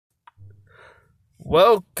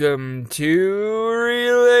Welcome to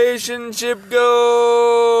Relationship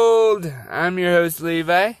Gold! I'm your host,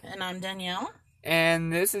 Levi. And I'm Danielle.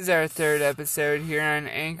 And this is our third episode here on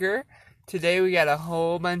Anchor. Today we got a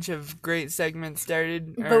whole bunch of great segments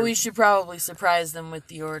started. But we should probably surprise them with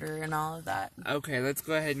the order and all of that. Okay, let's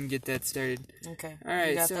go ahead and get that started. Okay. Alright,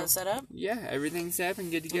 you got that set up? Yeah, everything's set up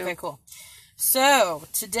and good to go. Okay, cool. So,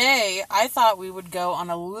 today, I thought we would go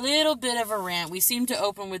on a little bit of a rant. We seem to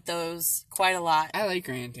open with those quite a lot. I like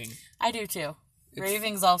ranting. I do too.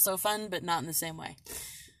 Raving's also fun, but not in the same way.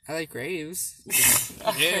 I like raves.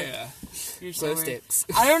 Yeah. You're so Glow weird. sticks.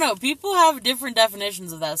 I don't know. People have different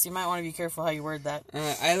definitions of that, so you might want to be careful how you word that.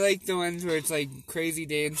 I like the ones where it's like crazy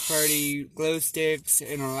dance party, glow sticks,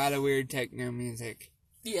 and a lot of weird techno music.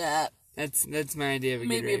 Yeah. That's my idea of a good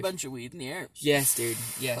Maybe rave. a bunch of weed in the air. Yes, dude.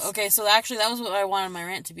 Yes. Okay, so actually that was what I wanted my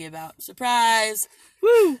rant to be about. Surprise!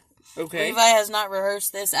 Woo! Okay. Levi has not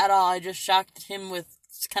rehearsed this at all. I just shocked him with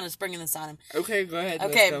kind of springing this on him. Okay, go ahead.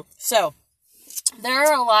 Okay, Let's go. so there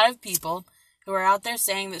are a lot of people who are out there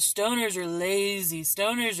saying that stoners are lazy,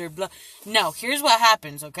 stoners are blah. No, here's what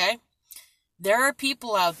happens, okay? There are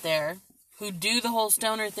people out there who do the whole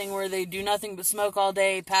stoner thing where they do nothing but smoke all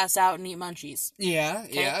day, pass out, and eat munchies. Yeah,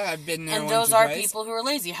 Okay? yeah, I've been there And once those or are twice. people who are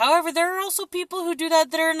lazy. However, there are also people who do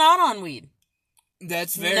that are not on weed.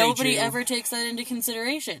 That's very Nobody true. ever takes that into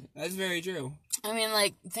consideration. That's very true. I mean,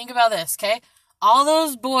 like, think about this, okay? All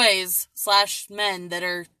those boys / men that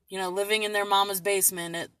are, living in their mama's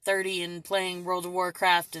basement at 30 and playing World of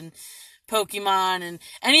Warcraft and Pokemon, and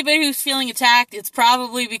anybody who's feeling attacked, it's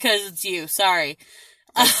probably because it's you. Sorry.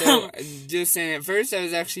 So, just saying, at first I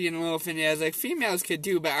was actually getting a little offended. I was like, females could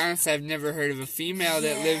too, but honestly, I've never heard of a female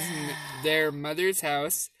that lives in their mother's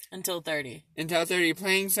house Until 30. until 30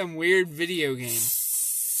 playing some weird video game.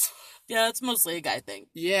 Yeah, it's mostly a guy thing.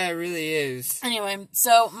 Yeah, it really is. Anyway,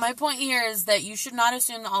 so my point here is that you should not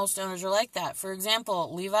assume that all stoners are like that. For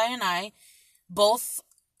example, Levi and I both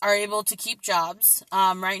are able to keep jobs.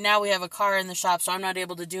 Right now we have a car in the shop, so I'm not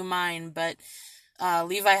able to do mine, but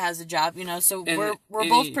Levi has a job, so we're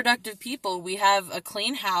both productive people. We have a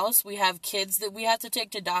clean house. We have kids that we have to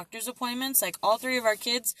take to doctor's appointments. Like, all three of our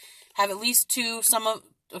kids have at least two,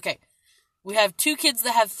 we have 2 kids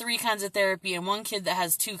that have 3 kinds of therapy and 1 kid that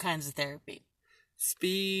has 2 kinds of therapy.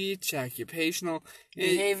 Speech, occupational,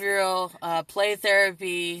 Behavioral, play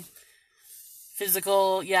therapy,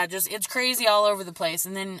 physical, it's crazy all over the place.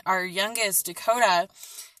 And then our youngest, Dakota,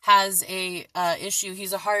 has a issue.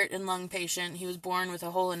 He's a heart and lung patient. He was born with a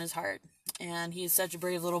hole in his heart. And he's such a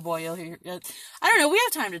brave little boy. You'll hear, I don't know, we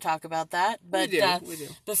have time to talk about that. But we do.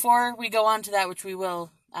 Before we go on to that, which we will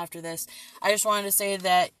after this, I just wanted to say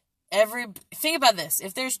that think about this.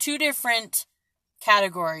 If there's 2 different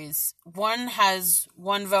categories, one has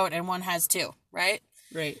 1 vote and one has 2, right?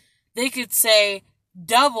 Right. They could say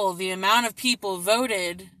double the amount of people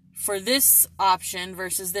voted for this option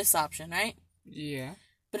versus this option, right? Yeah.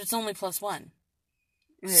 But it's only +1.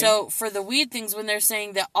 Right. So for the weed things, when they're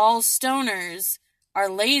saying that all stoners are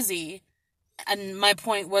lazy, and my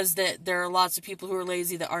point was that there are lots of people who are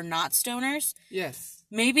lazy that are not stoners. Yes.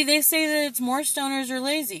 Maybe they say that it's more stoners are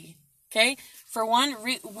lazy. Okay? For one,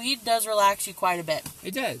 weed does relax you quite a bit.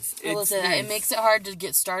 It does. It makes it hard to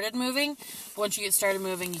get started moving. Once you get started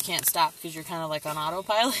moving, you can't stop because you're kind of like on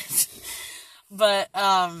autopilot. But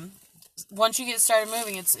once you get started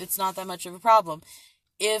moving, it's not that much of a problem.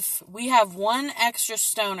 If we have one extra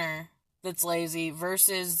stoner that's lazy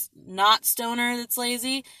versus not stoner that's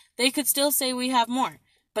lazy, they could still say we have more.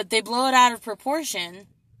 But they blow it out of proportion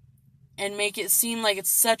and make it seem like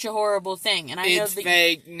it's such a horrible thing. And I know it's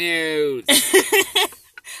fake news.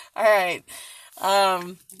 All right.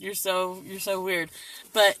 You're so weird.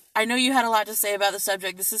 But I know you had a lot to say about the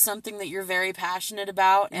subject. This is something that you're very passionate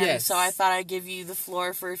about. And so I thought I'd give you the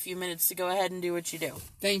floor for a few minutes to go ahead and do what you do.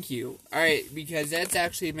 Thank you. Alright, because that's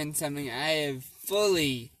actually been something I have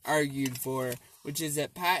fully argued for, which is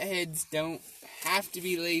that potheads don't have to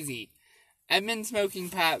be lazy. I've been smoking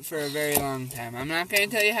pot for a very long time. I'm not going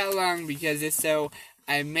to tell you how long, because if so,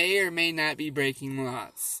 I may or may not be breaking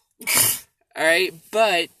laws. Alright,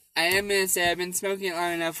 but I am going to say I've been smoking it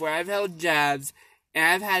long enough where I've held jobs, and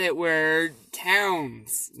I've had it where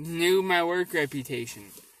towns knew my work reputation.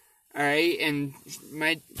 Alright, and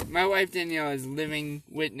my wife Danielle is living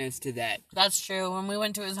witness to that. That's true. When we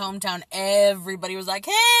went to his hometown, everybody was like,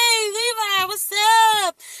 "Hey, Levi, what's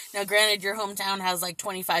up?" Now, granted, your hometown has like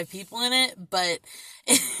 25 people in it, but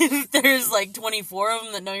if there's like 24 of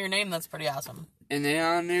them that know your name, that's pretty awesome. And they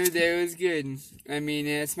all knew that it was good. I mean,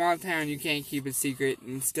 in a small town, you can't keep a secret,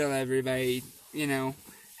 and still everybody,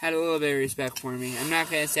 had a little bit of respect for me. I'm not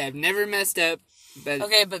going to say I've never messed up, But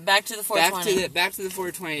Okay, but back to the 420. Back to the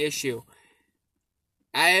 420 issue.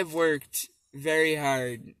 I have worked very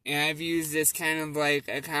hard, and I've used this kind of like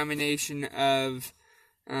a combination of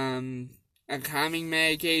a calming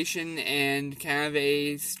medication and kind of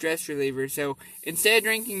a stress reliever. So instead of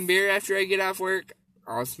drinking beer after I get off work,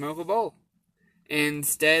 I'll smoke a bowl.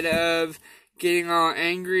 Instead of getting all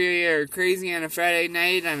angry or crazy on a Friday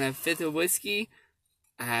night on a fifth of whiskey,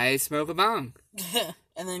 I smoke a bong.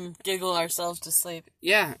 And then giggle ourselves to sleep.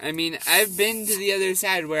 Yeah, I mean, I've been to the other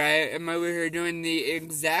side where I am over here doing the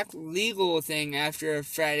exact legal thing after a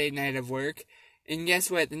Friday night of work. And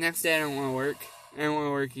guess what? The next day I don't want to work. I don't want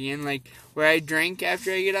to work again. Like, where I drink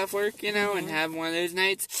after I get off work, you know, and have one of those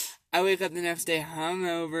nights. I wake up the next day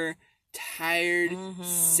hungover, tired,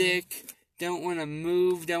 sick, don't want to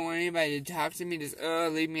move, don't want anybody to talk to me, just,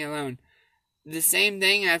 leave me alone. The same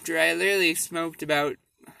thing after I literally smoked about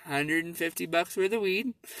 $150 worth of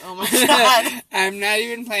weed. Oh my god. I'm not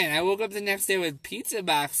even playing. I woke up the next day with pizza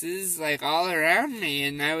boxes like all around me,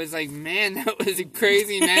 and I was like, man, that was a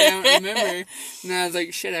crazy night. I don't remember. And I was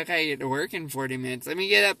like, shit, I gotta get to work in 40 minutes. Let me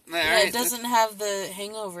get up. Yeah, it doesn't have the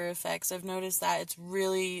hangover effects. I've noticed that. It's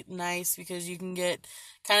really nice because you can get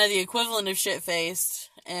kind of the equivalent of shit-faced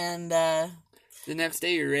and the next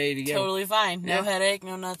day you're ready to go. Totally fine. No headache,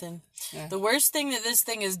 no nothing. Yeah. The worst thing that this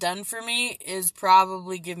thing has done for me is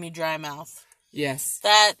probably give me dry mouth. Yes.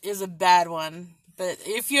 That is a bad one. But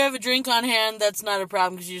if you have a drink on hand, that's not a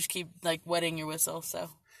problem because you just keep, like, wetting your whistle, so.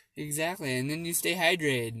 Exactly, and then you stay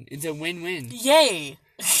hydrated. It's a win-win. Yay!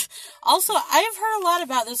 Also, I've heard a lot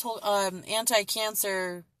about this whole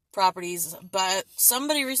anti-cancer properties, but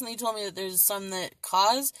somebody recently told me that there's some that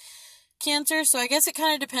cause cancer, so I guess it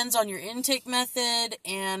kind of depends on your intake method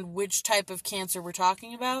and which type of cancer we're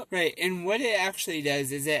talking about. Right, and what it actually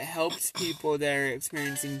does is it helps people that are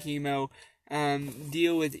experiencing chemo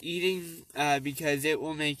deal with eating because it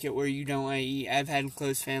will make it where you don't want to eat. I've had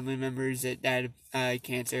close family members that died of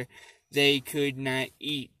cancer. They could not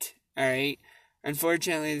eat, alright?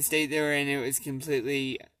 Unfortunately, the state they were in, it was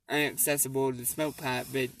completely inaccessible to smoke pot,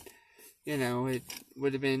 but, you know, it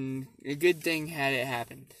would have been a good thing had it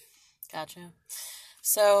happened. Gotcha.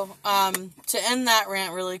 So, to end that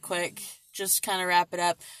rant really quick, just kind of wrap it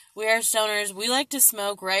up. We are stoners. We like to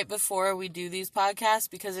smoke right before we do these podcasts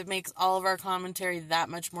because it makes all of our commentary that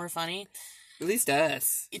much more funny. At least to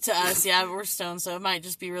us. To us, yeah, we're stoned, so it might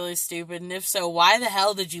just be really stupid. And if so, why the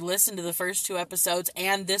hell did you listen to the first 2 episodes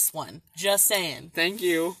and this one? Just saying. Thank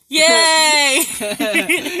you. Yay!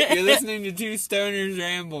 You're listening to 2 stoners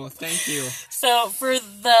ramble. Thank you. So, for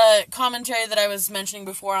the commentary that I was mentioning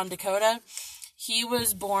before on Dakota, he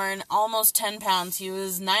was born almost 10 pounds. He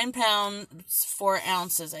was 9 pounds 4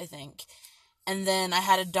 ounces, I think. And then I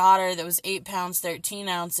had a daughter that was 8 pounds 13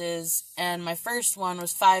 ounces, and my first one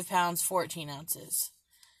was 5 pounds 14 ounces.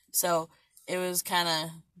 So it was kind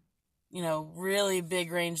of, you know, really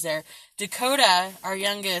big range there. Dakota, our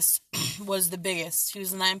youngest, was the biggest. He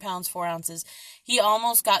was 9 pounds 4 ounces. He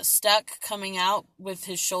almost got stuck coming out with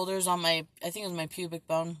his shoulders on my, I think it was my pubic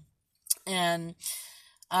bone. And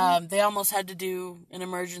they almost had to do an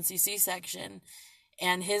emergency C-section.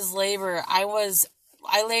 And his labor, I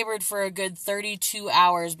labored for a good 32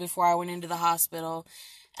 hours before I went into the hospital.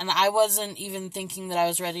 And I wasn't even thinking that I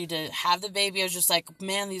was ready to have the baby. I was just like,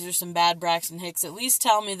 man, these are some bad Braxton Hicks. At least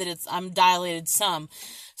tell me that I'm dilated some.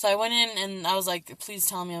 So I went in and I was like, please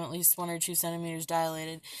tell me I'm at least 1 or 2 centimeters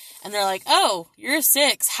dilated. And they're like, oh, you're a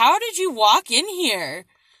 6. How did you walk in here?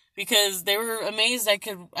 Because they were amazed I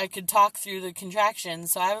could talk through the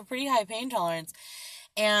contractions. So I have a pretty high pain tolerance.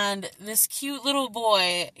 And this cute little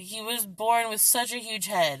boy, he was born with such a huge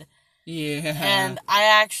head. Yeah. And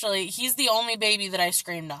he's the only baby that I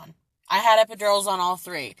screamed on. I had epidurals on all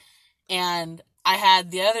 3. And I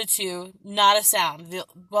had the other 2, not a sound.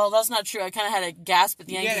 Well, that's not true. I kind of had a gasp at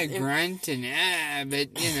the end. You had a grunt and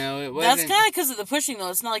but, you know, it wasn't... That's kind of because of the pushing, though.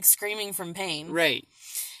 It's not like screaming from pain. Right.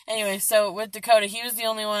 Anyway, so with Dakota, he was the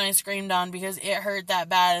only one I screamed on because it hurt that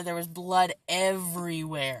bad and there was blood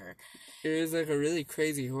everywhere. It was like a really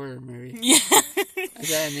crazy horror movie. Yeah. I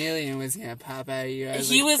thought an alien was going to pop out of you.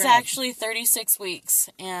 He was actually 36 weeks,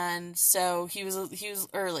 and so he was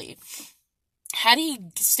early. Had he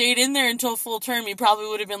stayed in there until full term, he probably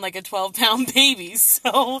would have been like a 12-pound baby,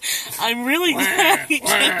 so I'm really glad he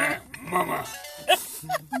came. Mama.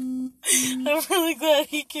 I'm really glad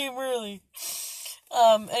he came early.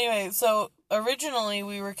 Anyway, so originally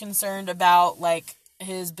we were concerned about, like,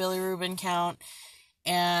 his bilirubin count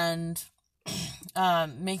and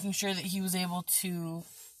making sure that he was able to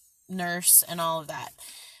nurse and all of that.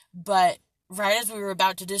 But right as we were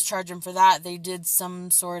about to discharge him for that, they did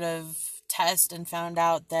some sort of test and found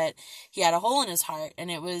out that he had a hole in his heart, and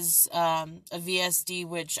it was a VSD,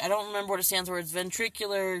 which I don't remember what it stands for. It's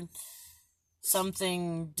ventricular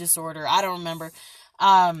something disorder. I don't remember.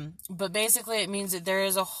 But basically it means that there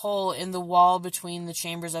is a hole in the wall between the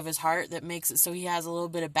chambers of his heart that makes it so he has a little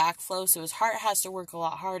bit of backflow, so his heart has to work a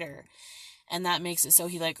lot harder. And that makes it so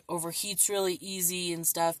he, like, overheats really easy and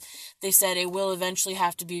stuff. They said it will eventually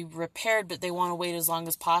have to be repaired, but they want to wait as long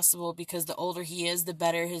as possible because the older he is, the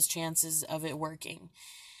better his chances of it working.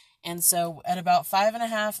 And so at about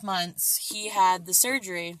 5.5 months, he had the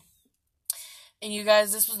surgery. And you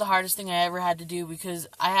guys, this was the hardest thing I ever had to do because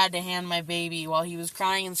I had to hand my baby while he was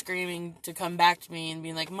crying and screaming to come back to me and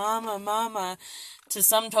being like, Mama, Mama, to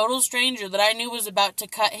some total stranger that I knew was about to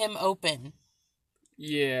cut him open.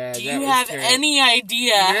 Yeah, do you have any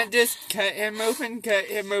idea? Not just cut him open,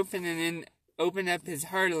 and then open up his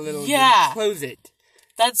heart a little. Yeah. And close it.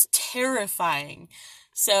 That's terrifying.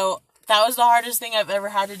 So, that was the hardest thing I've ever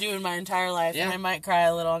had to do in my entire life. Yeah. And I might cry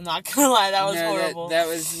a little, I'm not gonna lie. That was horrible. That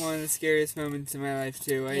was one of the scariest moments in my life,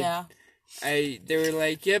 too. They were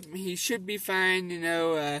like, yep, he should be fine,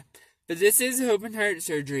 but this is open heart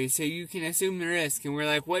surgery, so you can assume the risk. And we're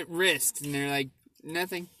like, what risks? And they're like,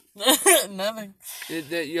 nothing. Nothing.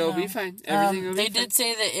 You'll be fine. Everything will be fine. They did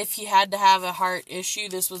say that if he had to have a heart issue,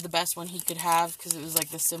 this was the best one he could have because it was like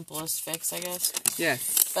the simplest fix, I guess.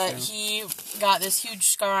 Yes. But he got this huge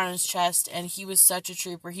scar on his chest, and he was such a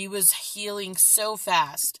trooper. He was healing so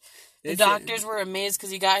fast. The doctors were amazed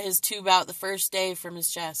because he got his tube out the first day from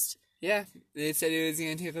his chest. Yeah. They said it was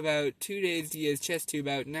going to take about 2 days to get his chest tube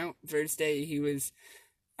out. No, first day he was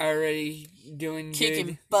already doing kicking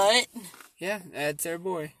good. Butt. Yeah, that's our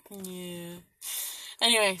boy. Yeah.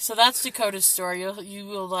 Anyway, so that's Dakota's story. You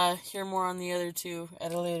will hear more on the other two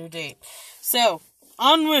at a later date. So,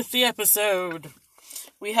 on with the episode.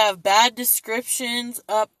 We have bad descriptions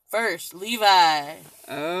up first. Levi.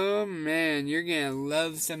 Oh, man. You're going to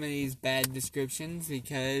love some of these bad descriptions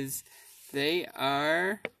because they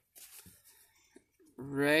are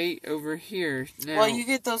right over here. Now, while you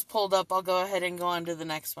get those pulled up, I'll go ahead and go on to the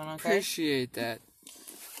next one, okay? Appreciate that.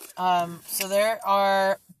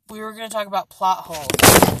 So we were going to talk about plot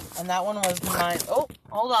holes, and that one was mine. Oh,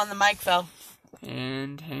 hold on, the mic fell.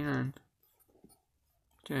 And hang on.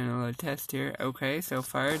 Doing a little test here. Okay, so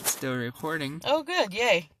far it's still recording. Oh, good,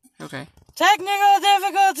 yay. Okay. Technical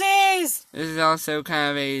difficulties! This is also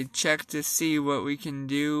kind of a check to see what we can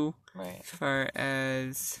do. Right. As far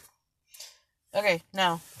as... Okay,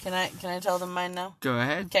 now, can I tell them mine now? Go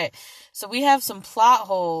ahead. Okay, so we have some plot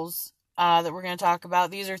holes that we're going to talk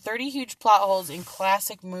about. These are 30 huge plot holes in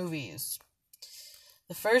classic movies.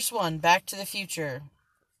 The first one, Back to the Future.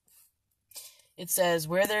 It says,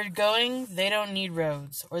 where they're going, they don't need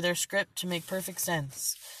roads, or their script to make perfect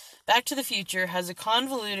sense. Back to the Future has a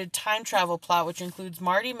convoluted time travel plot which includes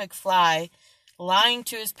Marty McFly lying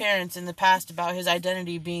to his parents in the past about his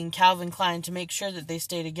identity being Calvin Klein to make sure that they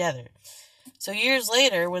stay together. So years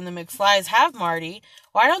later, when the McFlys have Marty,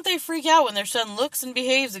 why don't they freak out when their son looks and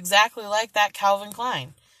behaves exactly like that Calvin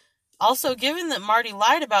Klein? Also, given that Marty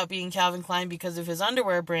lied about being Calvin Klein because of his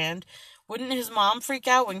underwear brand, wouldn't his mom freak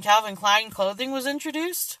out when Calvin Klein clothing was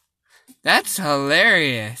introduced? That's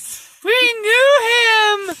hilarious. We knew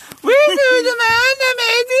him! We knew the man that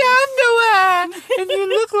made the underwear! And you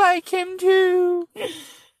look like him, too.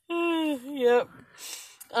 Yep.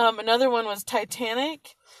 Another one was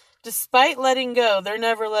Titanic. Despite letting go, they're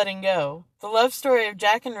never letting go. The love story of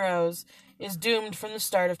Jack and Rose is doomed from the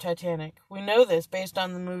start of Titanic. We know this based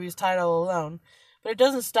on the movie's title alone, but it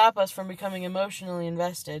doesn't stop us from becoming emotionally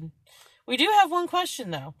invested. We do have one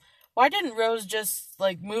question, though. Why didn't Rose just,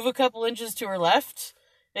 move a couple inches to her left?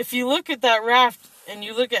 If you look at that raft and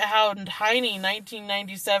you look at how tiny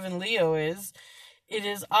 1997 Leo is, it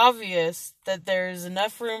is obvious that there is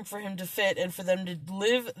enough room for him to fit and for them to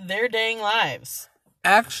live their dang lives.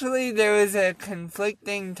 Actually, there was a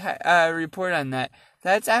conflicting report on that.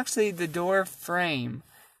 That's actually the door frame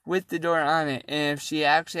with the door on it. And if she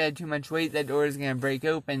actually had too much weight, that door is going to break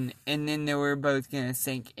open. And then they were both going to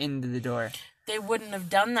sink into the door. They wouldn't have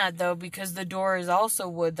done that, though, because the door is also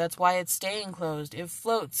wood. That's why it's staying closed. It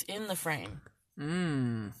floats in the frame.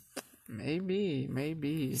 Maybe.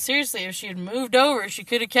 Seriously, if she had moved over, she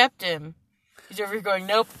could have kept him. He's over here going,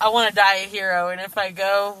 nope, I want to die a hero, and if I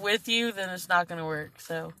go with you, then it's not going to work,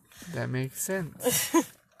 so. That makes sense.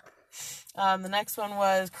 The next one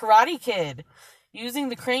was Karate Kid. Using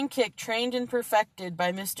the crane kick trained and perfected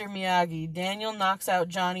by Mr. Miyagi, Daniel knocks out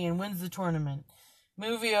Johnny and wins the tournament.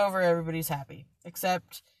 Movie over, everybody's happy.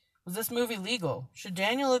 Except, was this movie legal? Should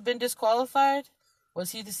Daniel have been disqualified?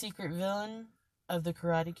 Was he the secret villain of the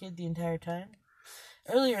Karate Kid the entire time?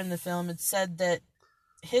 earlier in the film, it said that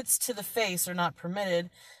hits to the face are not permitted,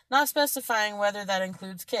 not specifying whether that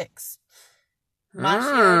includes kicks.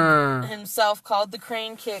 Machio himself called the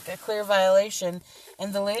crane kick a clear violation,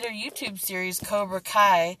 and the later YouTube series Cobra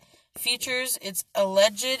Kai features its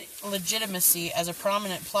alleged legitimacy as a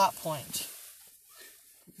prominent plot point.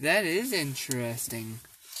 That is interesting.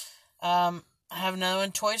 I have another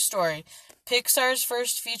one, Toy Story. Pixar's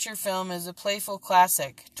first feature film is a playful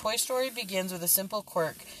classic. Toy Story begins with a simple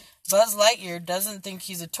quirk. Buzz Lightyear doesn't think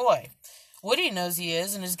he's a toy. Woody knows he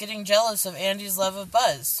is and is getting jealous of Andy's love of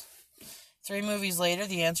Buzz. 3 movies later,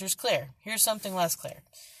 the answer is clear. Here's something less clear.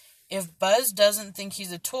 If Buzz doesn't think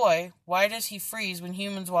he's a toy, why does he freeze when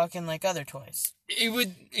humans walk in like other toys?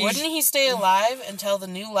 Wouldn't he stay alive and tell the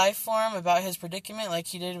new life form about his predicament like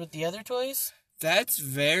he did with the other toys? That's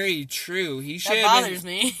very true. That bothers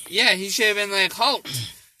me. Yeah, he should have been like, halt!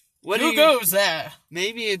 Who goes there?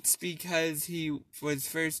 Maybe it's because he was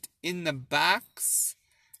first in the box.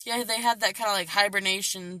 Yeah, they had that kind of like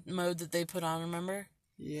hibernation mode that they put on, remember?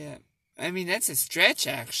 Yeah. I mean, that's a stretch,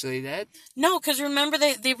 actually. No, because remember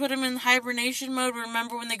they put him in hibernation mode.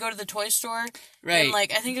 Remember when they go to the toy store? Right. And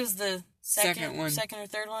I think it was the second or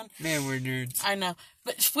third one. Man, we're nerds. I know.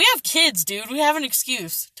 But if we have kids, dude. We have an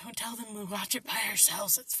excuse. Don't tell them we watch it by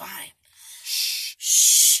ourselves. It's fine. Shh.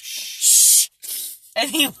 Shh. Shh.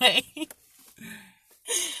 Anyway.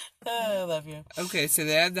 I love you. Okay, so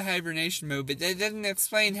they have the hibernation mode, but that doesn't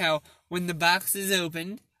explain how when the box is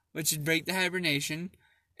opened, which would break the hibernation,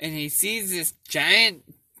 and he sees this giant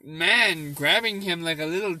man grabbing him like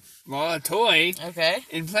a toy,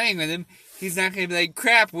 and playing with him, he's not going to be like,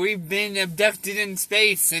 crap, we've been abducted in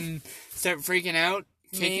space, and start freaking out.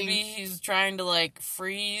 Kicking. Maybe he's trying to,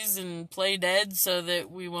 freeze and play dead so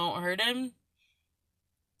that we won't hurt him?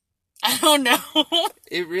 I don't know.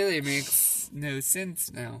 It really makes no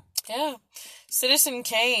sense now. Yeah. Citizen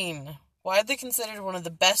Kane. Widely considered one of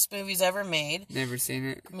the best movies ever made. Never seen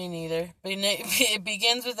it. Me neither. But it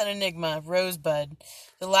begins with an enigma, Rosebud.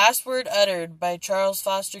 The last word uttered by Charles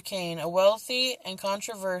Foster Kane, a wealthy and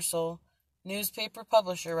controversial newspaper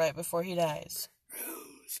publisher right before he dies.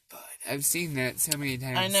 Rosebud. I've seen that so many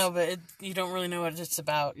times. I know, but you don't really know what it's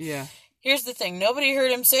about. Yeah. Here's the thing. Nobody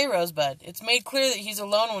heard him say Rosebud. It's made clear that he's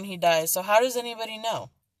alone when he dies, so how does anybody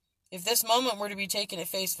know? If this moment were to be taken at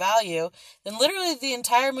face value, then literally the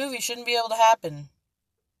entire movie shouldn't be able to happen.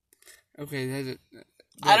 Okay,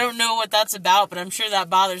 I don't know what that's about, but I'm sure that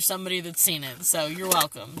bothers somebody that's seen it, so you're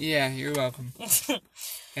welcome. Yeah, you're welcome.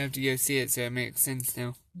 I have to go see it, so it makes sense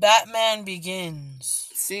now. Batman Begins.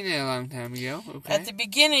 Seen it a long time ago, okay. At the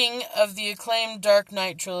beginning of the acclaimed Dark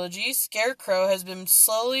Knight trilogy, Scarecrow has been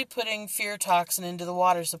slowly putting fear toxin into the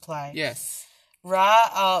water supply. Yes. Ra's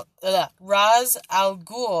al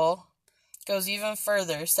Ghul goes even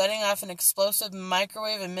further, setting off an explosive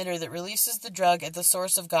microwave emitter that releases the drug at the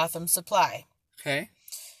source of Gotham's supply. Okay.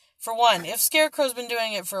 For one, if Scarecrow's been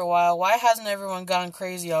doing it for a while, why hasn't everyone gone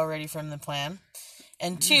crazy already from the plan?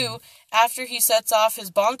 And 2, after he sets off his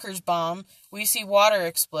bonkers bomb, we see water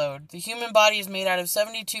explode. The human body is made out of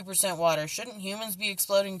 72% water. Shouldn't humans be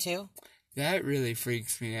exploding too? That really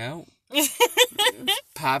freaks me out.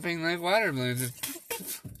 Popping like water balloons.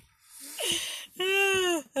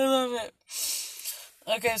 I love it.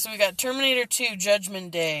 Okay, so we got Terminator 2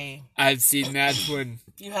 Judgment Day. I've seen that one.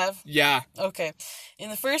 You have? Yeah. Okay. In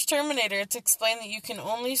the first Terminator, it's explained that you can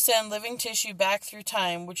only send living tissue back through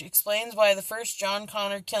time, which explains why the first John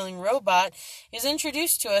Connor killing robot is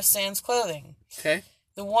introduced to us sans clothing. Okay.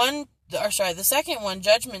 The second one,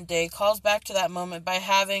 Judgment Day, calls back to that moment by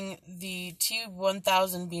having the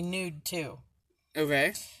T-1000 be nude, too.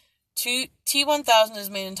 Okay. T-1000 is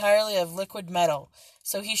made entirely of liquid metal,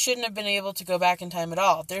 so he shouldn't have been able to go back in time at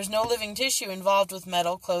all. There's no living tissue involved with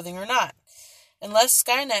metal, clothing, or not. Unless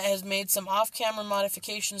Skynet has made some off-camera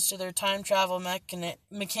modifications to their time travel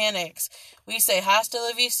mechanics, we say hasta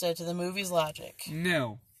la vista to the movie's logic.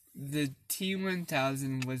 No. The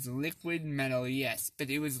T-1000 was liquid metal, yes, but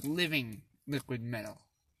it was living liquid metal.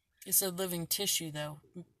 It said living tissue, though.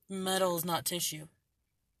 Metal is not tissue.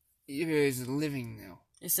 It was living, though.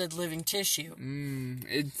 It said living tissue.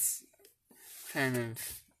 It's kind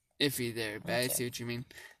of iffy there, but okay. I see what you mean.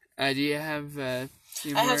 Do you have I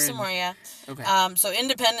have some more, yeah. Okay. So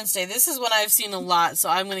Independence Day. This is one I've seen a lot, so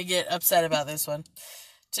I'm going to get upset about this one.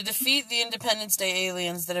 To defeat the Independence Day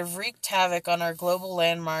aliens that have wreaked havoc on our global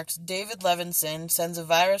landmarks, David Levinson sends a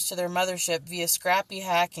virus to their mothership via scrappy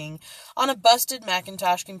hacking on a busted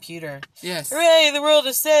Macintosh computer. Yes. Hooray, the world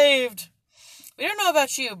is saved! We don't know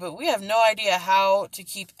about you, but we have no idea how to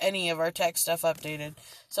keep any of our tech stuff updated.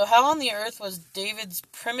 So how on the earth was David's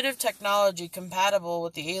primitive technology compatible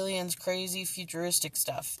with the aliens' crazy futuristic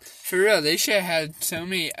stuff? For real, they should have had so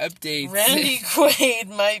many updates. Randy Quaid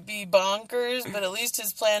might be bonkers, but at least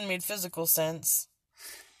his plan made physical sense.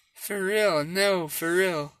 For real, no, for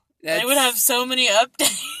real. They would have so many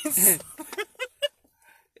updates.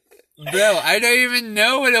 Bro, I don't even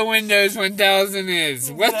know what a Windows 1000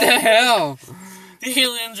 is. What the hell? The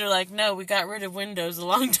aliens are like, no, we got rid of Windows a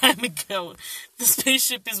long time ago. The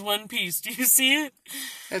spaceship is one piece. Do you see it?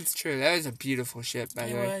 That's true. That was a beautiful ship, by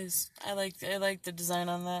the way. It was. I like the design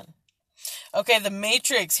on that. Okay, The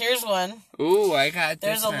Matrix. Here's one. Ooh, I got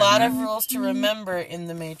this. There's a lot of rules to remember in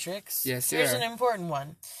The Matrix. Yes, Here's an important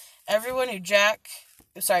one. Everyone who jacks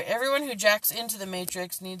into the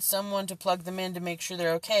Matrix needs someone to plug them in to make sure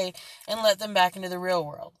they're okay and let them back into the real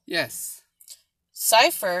world. Yes.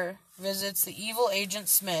 Cypher visits the evil Agent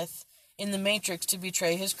Smith in the Matrix to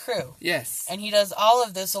betray his crew. Yes. And he does all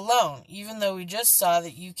of this alone, even though we just saw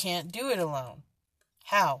that you can't do it alone.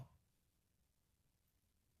 How?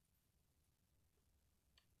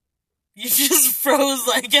 You just froze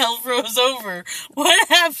like hell froze over. What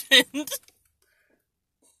happened?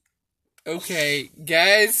 Okay,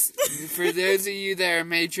 guys, for those of you that are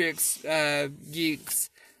Matrix geeks,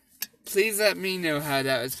 please let me know how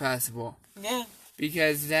that was possible. Yeah.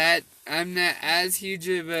 Because I'm not as huge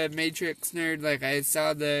of a Matrix nerd. Like, I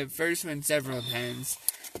saw the first one several times.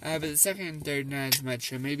 But the second and third, not as much.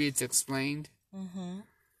 So maybe it's explained. Mm-hmm.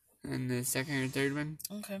 And the second or third one.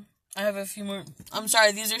 Okay. I have a few more. I'm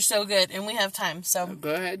sorry, these are so good, and we have time, so. Oh,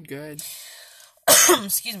 go ahead.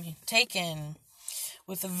 Excuse me. Taken.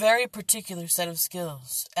 With a very particular set of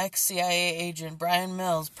skills, ex-CIA agent Brian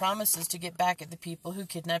Mills promises to get back at the people who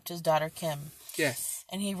kidnapped his daughter Kim. Yes.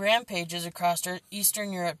 And he rampages across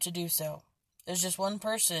Eastern Europe to do so. There's just one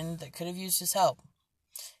person that could have used his help.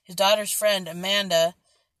 His daughter's friend, Amanda,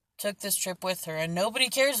 took this trip with her, and nobody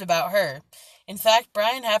cares about her. In fact,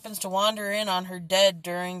 Brian happens to wander in on her dead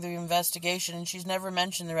during the investigation, and she's never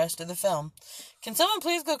mentioned the rest of the film. Can someone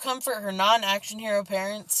please go comfort her non-action hero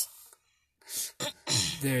parents?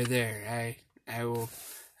 There. I will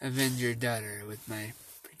avenge your daughter with my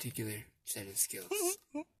particular set of skills.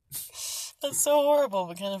 That's so horrible,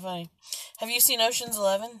 but kind of funny. Have you seen Ocean's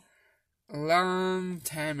 11? A long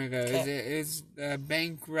time ago. Okay. It's a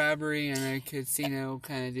bank robbery and a casino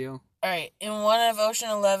kind of deal. Alright, in one of Ocean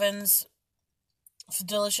 11's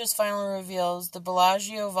delicious final reveals, the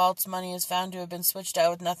Bellagio vault's money is found to have been switched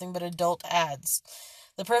out with nothing but adult ads.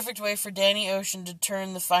 The perfect way for Danny Ocean to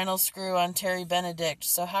turn the final screw on Terry Benedict.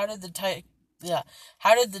 So how did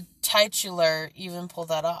the titular even pull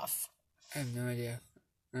that off? I have no idea.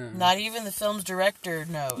 Not even the film's director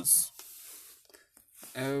knows.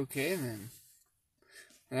 Okay, then.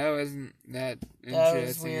 That wasn't that interesting. That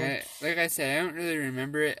was weird. Like I said, I don't really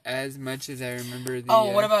remember it as much as I remember the...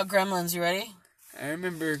 Oh, what about Gremlins? You ready? I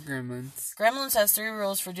remember Gremlins. Gremlins has 3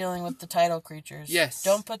 rules for dealing with the tidal creatures. Yes.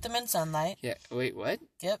 Don't put them in sunlight. Yeah, wait, what?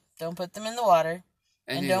 Yep, don't put them in the water.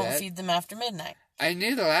 I and knew don't that. feed them after midnight. I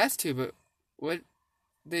knew the last 2, but what...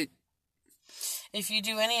 If you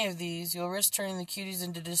do any of these, you'll risk turning the cuties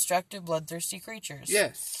into destructive, bloodthirsty creatures.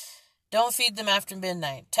 Yes. Don't feed them after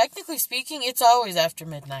midnight. Technically speaking, it's always after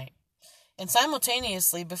midnight. And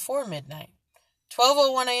simultaneously before midnight.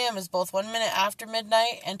 12:01 a.m. is both 1 minute after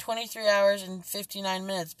midnight and 23 hours and 59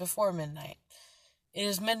 minutes before midnight.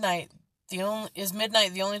 Is midnight the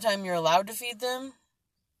only time you're allowed to feed them?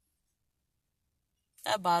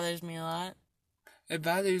 That bothers me a lot. It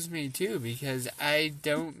bothers me too, because I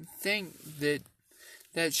don't think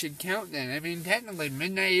that should count then. I mean, technically,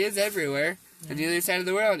 midnight is everywhere. On the other side of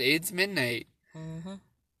the world, it's midnight. Mm-hmm.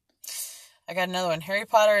 I got another one. Harry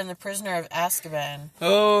Potter and the Prisoner of Azkaban.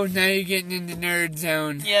 Oh, now you're getting into nerd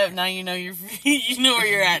zone. Yeah, now you know you know where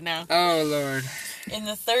you're at now. Oh, Lord. In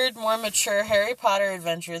the third, more mature Harry Potter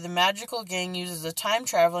adventure, the magical gang uses a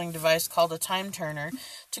time-traveling device called a time turner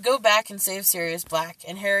to go back and save Sirius Black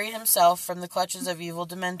and Harry himself from the clutches of evil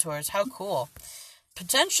Dementors. How cool.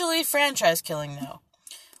 Potentially franchise-killing, though.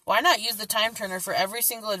 Why not use the time turner for every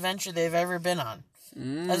single adventure they've ever been on?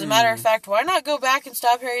 As a matter of fact, why not go back and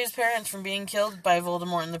stop Harry's parents from being killed by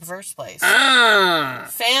Voldemort in the first place?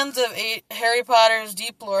 Fans of Harry Potter's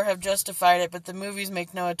deep lore have justified it, but the movies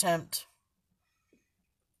make no attempt.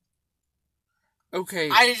 Okay.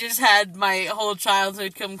 I just had my whole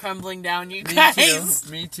childhood come crumbling down, you guys.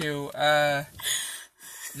 Me too.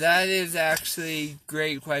 That is actually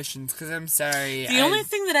great questions, because I'm sorry. The only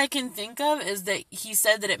thing that I can think of is that he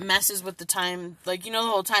said that it messes with the time, like, you know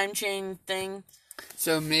the whole time chain thing?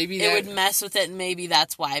 So maybe it would mess with it, and maybe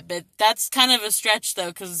that's why. But that's kind of a stretch, though,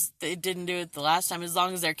 because they didn't do it the last time. As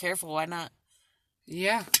long as they're careful, why not?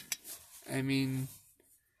 Yeah. I mean,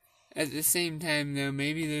 at the same time, though,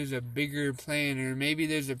 maybe there's a bigger plan, or maybe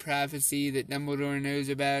there's a prophecy that Dumbledore knows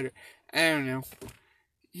about. Or, I don't know.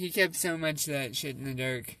 He kept so much of that shit in the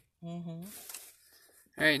dark. Mm-hmm.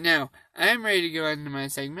 Alright, now, I'm ready to go on to my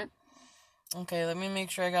segment. Okay, let me make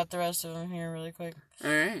sure I got the rest of them here really quick.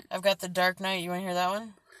 Alright. I've got The Dark Knight. You want to hear that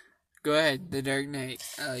one? Go ahead, The Dark Knight.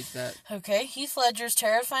 I like that. Okay, Heath Ledger's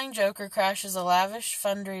terrifying Joker crashes a lavish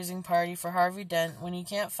fundraising party for Harvey Dent. When he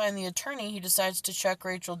can't find the attorney, he decides to chuck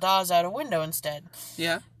Rachel Dawes out a window instead.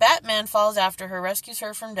 Yeah. Batman falls after her, rescues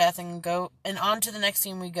her from death, and on to the next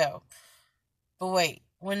scene we go. But wait,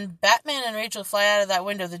 when Batman and Rachel fly out of that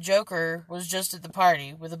window, the Joker was just at the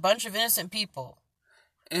party with a bunch of innocent people.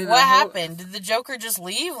 And what happened? Did the Joker just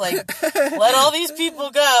leave? Like, let all these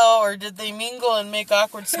people go, or did they mingle and make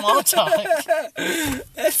awkward small talk?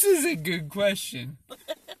 This is a good question.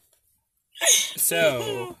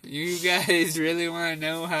 So, you guys really want to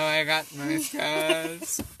know how I got my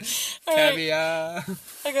scars? Caviar.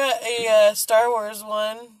 I got a Star Wars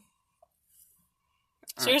one.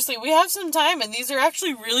 Seriously, we have some time, and these are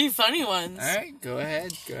actually really funny ones. Alright, go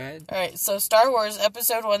ahead. Alright, so Star Wars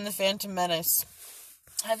Episode 1, The Phantom Menace.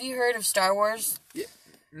 Have you heard of Star Wars? Yeah.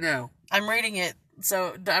 No. I'm reading it,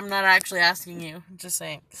 so I'm not actually asking you. I'm just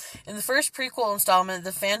saying. In the first prequel installment,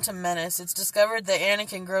 The Phantom Menace, it's discovered that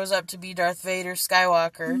Anakin grows up to be Darth Vader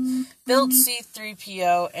Skywalker, built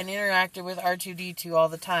C-3PO, and interacted with R2-D2 all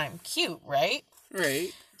the time. Cute, right?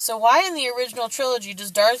 Right. So why in the original trilogy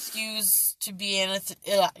does Darth use to be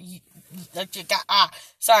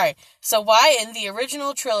So why in the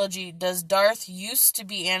original trilogy does Darth used to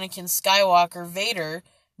be Anakin Skywalker Vader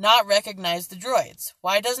not recognize the droids?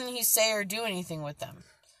 Why doesn't he say or do anything with them?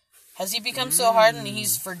 Has he become so hardened that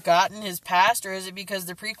he's forgotten his past, or is it because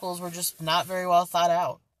the prequels were just not very well thought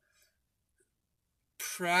out?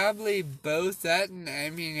 Probably both that, and I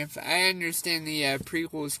mean, if I understand the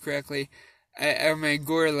prequels correctly, I'm a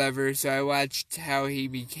gore lover, so I watched how he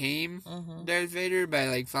became Darth Vader by,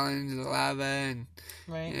 like, falling into the lava and,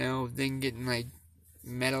 right. You know, then getting, like,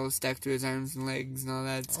 metal stuck to his arms and legs and all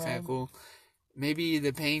that. It's kind of cool. Maybe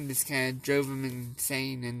the pain just kind of drove him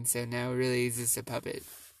insane, and so now really he's just a puppet.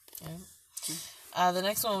 Yeah. The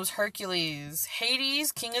next one was Hercules.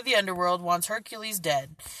 Hades, king of the underworld, wants Hercules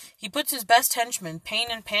dead. He puts his best henchman, Pain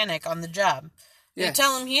and Panic, on the job. They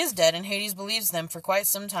tell him he is dead, and Hades believes them for quite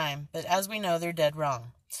some time, but as we know, they're dead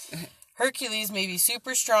wrong. Hercules may be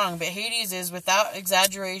super strong, but Hades is, without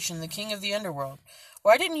exaggeration, the king of the underworld.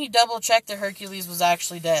 Why didn't he double-check that Hercules was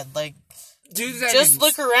actually dead? Like, just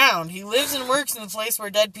look around. He lives and works in the place where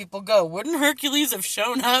dead people go. Wouldn't Hercules have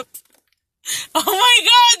shown up? Oh my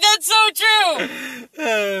god, that's so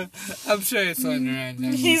true! I'm sure it's floating around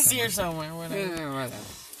now. He's here somewhere. Whatever.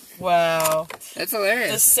 Wow. That's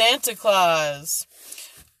hilarious. The Santa Claus.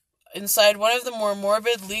 Inside one of the more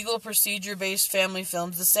morbid, legal procedure-based family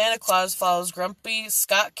films, the Santa Claus follows grumpy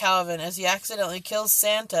Scott Calvin as he accidentally kills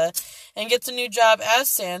Santa and gets a new job as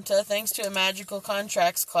Santa thanks to a magical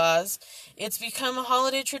contracts clause. It's become a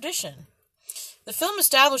holiday tradition. The film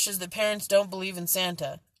establishes that parents don't believe in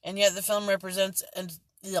Santa, and yet the film presents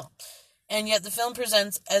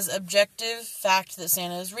as objective fact that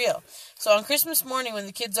Santa is real. So on Christmas morning, when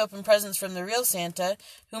the kids open presents from the real Santa,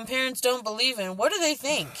 whom parents don't believe in, what do they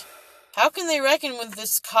think? How can they reckon with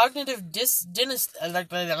this cognitive dissonance?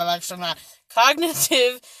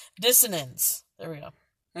 There we go.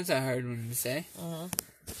 That's a hard one to say.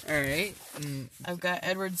 Alright. I've got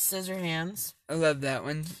Edward Scissorhands. I love that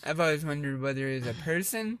one. I've always wondered whether it's a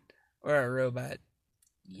person or a robot.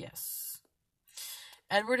 Yes.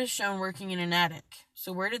 Edward is shown working in an attic.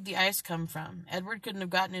 So where did the ice come from? Edward couldn't have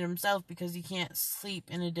gotten it himself because he can't sleep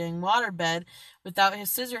in a dang waterbed without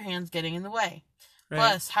his scissor hands getting in the way. Right.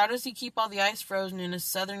 Plus, how does he keep all the ice frozen in a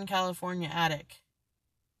Southern California attic?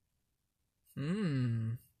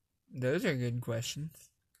 Those are good questions.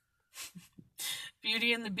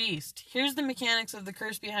 Beauty and the Beast. Here's the mechanics of the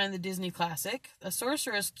curse behind the Disney classic. A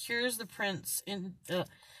sorceress cures a prince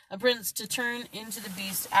to turn into the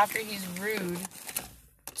beast after he's rude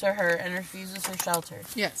to her and refuses her shelter.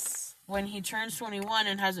 Yes. When he turns 21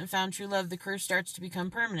 and hasn't found true love, the curse starts to become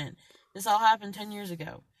permanent. This all happened 10 years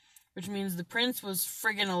ago, which means the prince was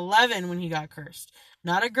friggin' 11 when he got cursed.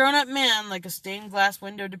 Not a grown-up man like a stained glass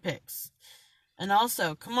window depicts. And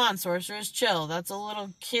also, come on, sorceress, chill. That's a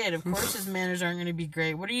little kid. Of course his manners aren't going to be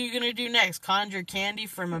great. What are you going to do next? Conjure candy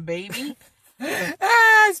from a baby?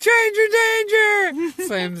 Stranger danger!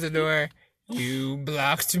 Slams the door. You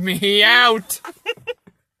blocked me out!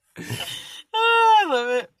 Oh, I love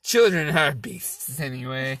it. Children are beasts,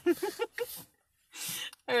 anyway.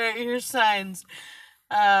 All right, here's signs.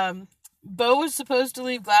 Bo was supposed to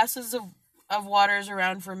leave glasses of waters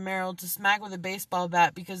around for Meryl to smack with a baseball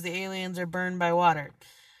bat because the aliens are burned by water.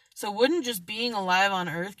 So wouldn't just being alive on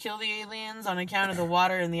Earth kill the aliens on account of the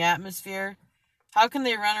water in the atmosphere? How can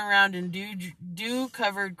they run around in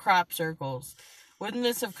dew-covered crop circles? Wouldn't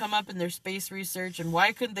this have come up in their space research, and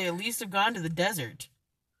why couldn't they at least have gone to the desert?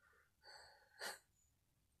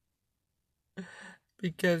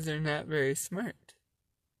 Because they're not very smart.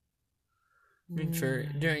 For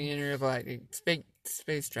doing intergalactic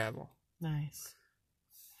space travel. Nice.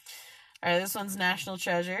 Alright, this one's National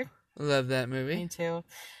Treasure. Love that movie. Me too.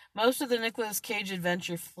 Most of the Nicolas Cage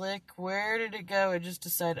adventure flick, where did it go? It just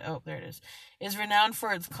decided, oh, there it is renowned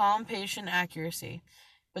for its calm, patient accuracy.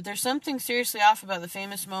 But there's something seriously off about the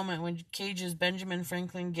famous moment when Cage's Benjamin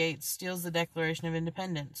Franklin Gates steals the Declaration of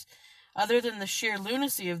Independence. Other than the sheer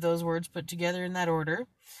lunacy of those words put together in that order,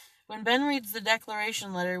 when Ben reads the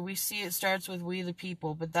Declaration letter, we see it starts with "We the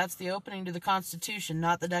People," but that's the opening to the Constitution,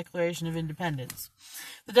 not the Declaration of Independence.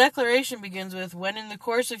 The Declaration begins with, "When in the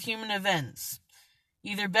course of human events."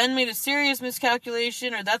 Either Ben made a serious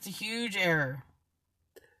miscalculation, or that's a huge error.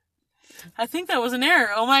 I think that was an error.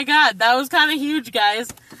 Oh my god, that was kind of huge,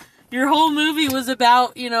 guys. Your whole movie was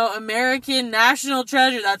about, American national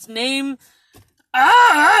treasure. That's name...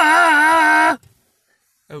 Ah!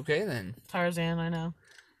 Okay, then. Tarzan, I know.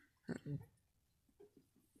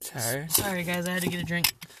 Sorry, guys, I had to get a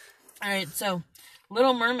drink. Alright, so,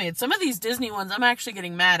 Little Mermaid. Some of these Disney ones I'm actually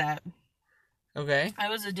getting mad at. Okay. I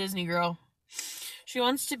was a Disney girl. She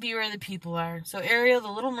wants to be where the people are. So Ariel, the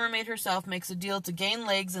Little Mermaid herself, makes a deal to gain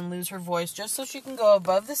legs and lose her voice just so she can go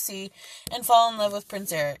above the sea and fall in love with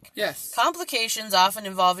Prince Eric. Yes. Complications, often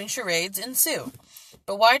involving charades, ensue.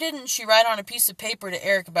 But why didn't she write on a piece of paper to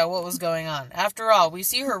Eric about what was going on? After all, we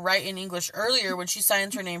see her write in English earlier when she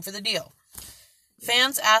signs her name for the deal.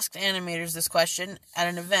 Fans asked animators this question at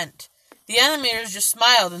an event. The animators just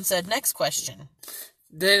smiled and said, "Next question."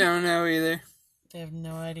 They don't know either. They have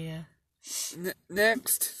no idea.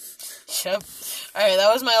 Next. Yep. Alright,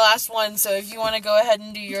 that was my last one, so if you want to go ahead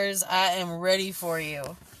and do yours, I am ready for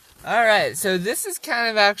you. Alright, so this is kind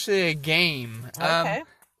of actually a game. Okay.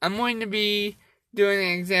 I'm going to be doing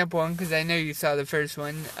an example one, because I know you saw the first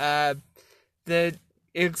one. That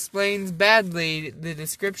explains badly the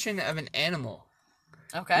description of an animal.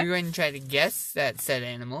 Okay. You're going to try to guess that said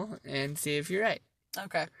animal, and see if you're right.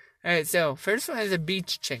 Okay. Alright, so, first one is a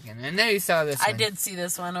beach chicken. I know you saw this one. I did see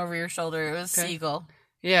this one over your shoulder. It was seagull.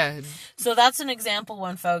 Yeah. So that's an example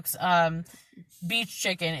one, folks. Beach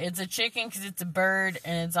chicken. It's a chicken because it's a bird,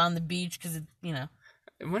 and it's on the beach because it, I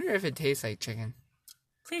wonder if it tastes like chicken.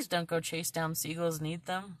 Please don't go chase down seagulls and eat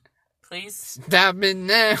them. Please. Stop it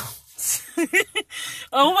now.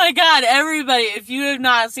 Oh my god, everybody, if you have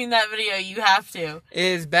not seen that video, you have to. It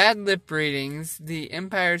is bad lip readings. The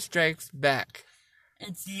Empire Strikes Back.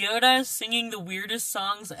 It's Yoda singing the weirdest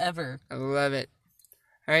songs ever. I love it.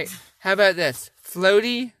 Alright, how about this?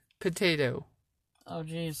 Floaty potato. Oh,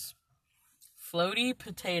 jeez. Floaty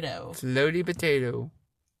potato. Floaty potato.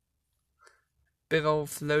 Big old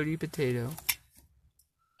floaty potato.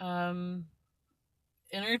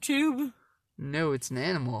 Inner tube? No, it's an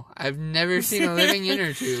animal. I've never seen a living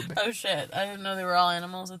inner tube. Oh, shit. I didn't know they were all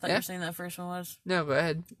animals. I thought you were saying that first one was. No, go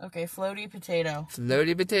ahead. Okay, floaty potato.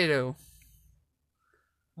 Floaty potato.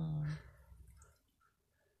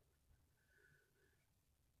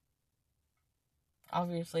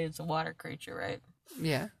 Obviously, it's a water creature, right?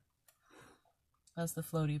 Yeah. That's the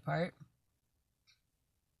floaty part.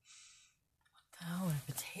 What the hell would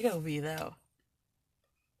a potato be, though?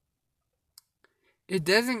 It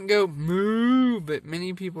doesn't go moo, but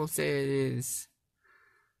many people say it is.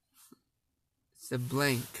 It's a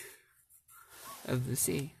blank of the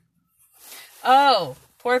sea. Oh,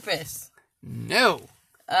 porpoise. No.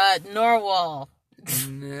 Narwhal.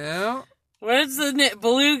 No. What's the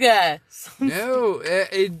beluga? No.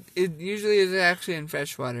 It usually is actually in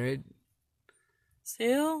freshwater.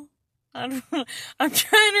 Seal? I'm trying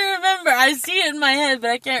to remember. I see it in my head,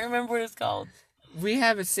 but I can't remember what it's called. We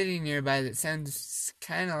have a city nearby that sounds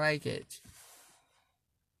kind of like it.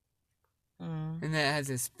 And that has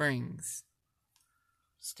a springs.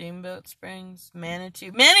 Steamboat Springs?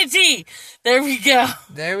 Manatee? Manatee! There we go.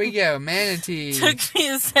 There we go. Manatee. Took me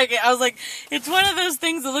a second. I was like, it's one of those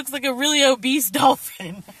things that looks like a really obese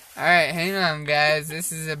dolphin. Alright, hang on, guys.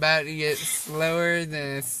 This is about to get slower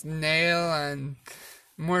than a snail on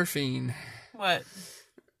morphine. What?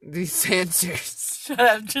 These answers. Shut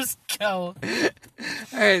up, just go.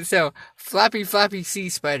 Alright, so, floppy sea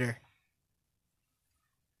spider.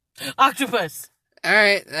 Octopus.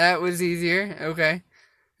 Alright, that was easier. Okay.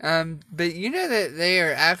 But you know that they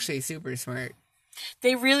are actually super smart.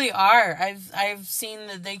 They really are. I've seen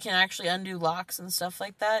that they can actually undo locks and stuff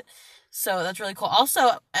like that. So that's really cool.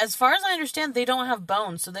 Also, as far as I understand, they don't have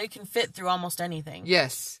bones, so they can fit through almost anything.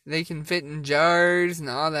 Yes, they can fit in jars and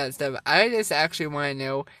all that stuff. I just actually want to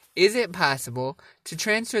know, is it possible to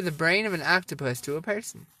transfer the brain of an octopus to a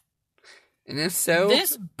person? And if so...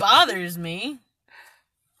 This bothers me.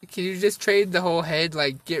 Can you just trade the whole head,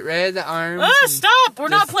 like, get rid of the arms? Oh, stop! We're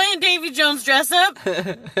not playing Davy Jones dress up!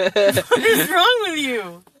 What is wrong with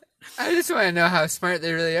you? I just want to know how smart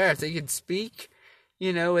they really are. If they could speak,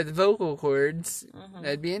 you know, with vocal cords,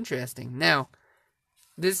 that'd be interesting. Now,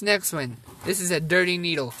 this next one. This is a dirty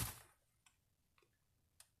needle.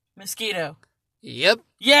 Mosquito. Yep.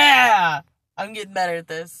 Yeah! I'm getting better at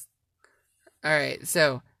this. Alright,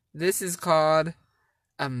 so, this is called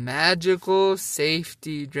a magical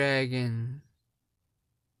safety dragon.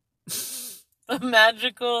 A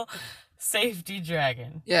magical safety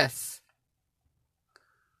dragon. Yes.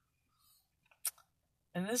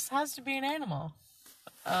 And this has to be an animal.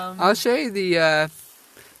 I'll show you the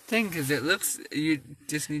thing, because it looks... You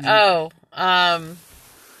just need to...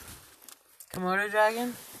 Komodo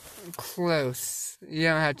dragon? Close. You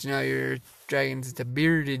don't have to know your dragons. It's a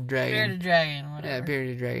bearded dragon. Bearded dragon, whatever. Yeah,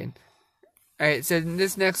 bearded dragon. Alright, so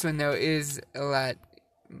this next one, though, is a lot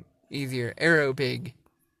easier. Arrow pig.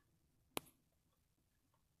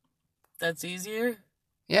 That's easier?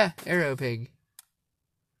 Yeah, arrow pig.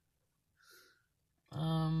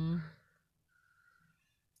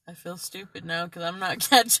 I feel stupid now because I'm not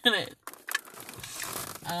catching it.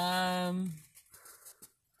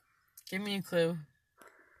 Give me a clue.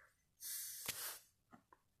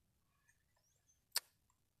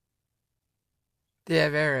 They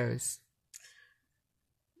have arrows.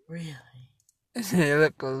 Really? They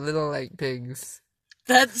look a little like pigs.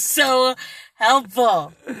 That's so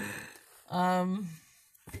helpful.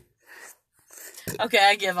 Okay,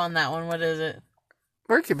 I give on that one. What is it?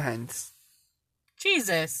 Porcupines.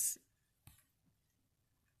 Jesus.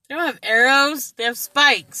 They don't have arrows. They have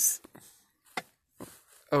spikes.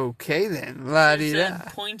 Okay then. It La-di-da.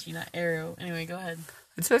 said pointy, not arrow. Anyway, go ahead.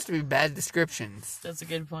 It's supposed to be bad descriptions. That's a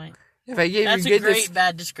good point. If I gave That's you a good great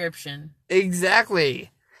bad description.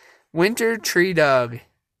 Exactly. Winter tree dog.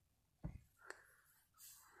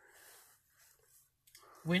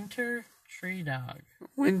 Winter tree dog.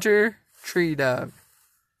 Winter tree dog.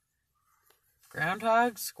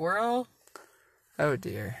 Groundhog? Squirrel? Oh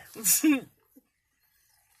dear.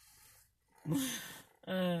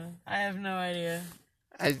 I have no idea.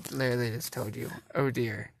 I literally just told you. Oh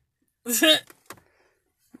dear.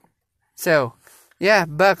 So, yeah,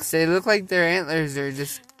 bucks. They look like their antlers are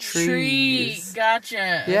just trees. Tree.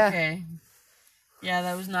 Gotcha. Yeah. Okay. Yeah,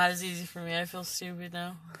 that was not as easy for me. I feel stupid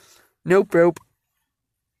now. Nope, rope.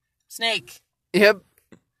 Snake. Yep.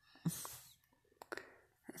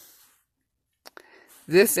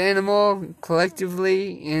 This animal,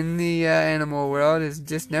 collectively in the animal world, is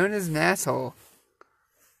just known as an asshole.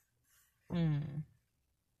 A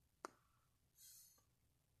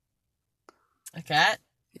cat?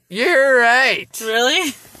 You're right.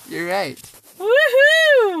 Really? You're right.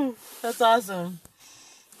 Woohoo! That's awesome.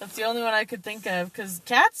 That's the only one I could think of, because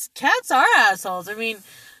cats are assholes. I mean,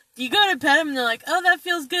 you go to pet them and they're like, oh, that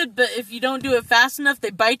feels good, but if you don't do it fast enough, they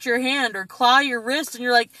bite your hand or claw your wrist, and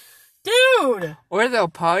you're like, dude! Or they'll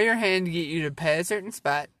paw your hand to get you to pet a certain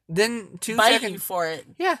spot. Then 2 Bite seconds. you for it.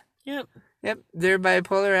 Yeah. Yep. Yep. They're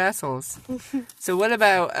bipolar assholes. So what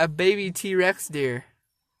about a baby T-Rex deer?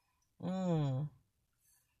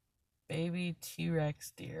 Baby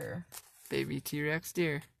T-Rex deer. Baby T-Rex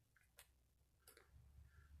deer.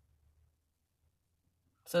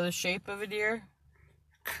 So the shape of a deer?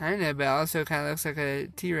 Kind of, but also kind of looks like a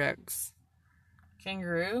T-Rex.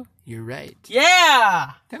 Kangaroo? You're right.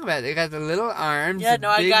 Yeah! Think about it. They got the little arms. Yeah, the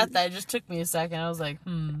no, big... I got that. It just took me a second. I was like,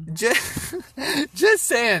 Just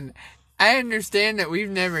saying. I understand that we've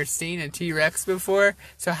never seen a T-Rex before,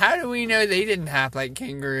 so how do we know they didn't hop like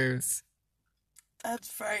kangaroos? That's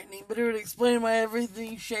frightening, but it would explain why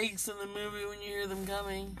everything shakes in the movie when you hear them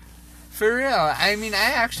coming. For real. I mean,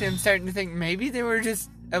 I actually am starting to think maybe they were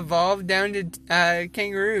just evolved down to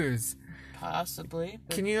kangaroos. Possibly.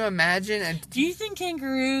 Can you imagine? Do you think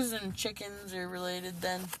kangaroos and chickens are related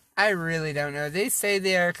then? I really don't know. They say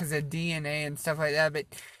they are because of DNA and stuff like that, but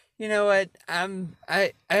you know what? I don't see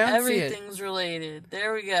it. Everything's related.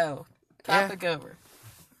 There we go. Topic over.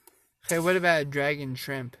 Okay, what about a dragon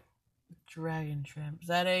shrimp? Dragon shrimp. Is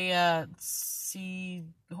that a sea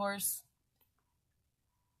horse?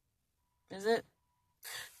 Is it?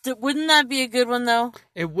 Wouldn't that be a good one, though?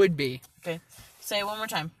 It would be. Okay. Say it one more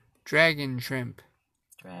time. Dragon shrimp.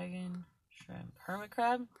 Dragon shrimp. Hermit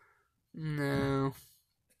crab? No.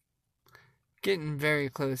 Getting very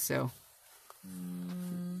close, though.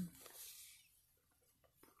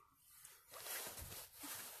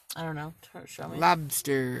 I don't know. Show me.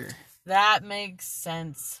 Lobster. That makes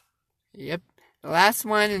sense. Yep. The last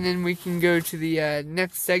one, and then we can go to the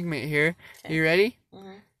next segment here. Okay. You ready?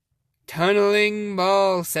 Mm-hmm. Tunneling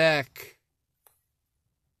ball sack.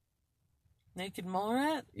 Naked mole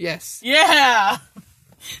rat? Yes. Yeah!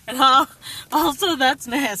 And also, that's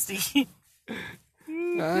nasty.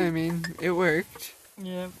 Well, I mean, it worked.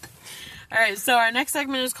 Yep. Alright, so our next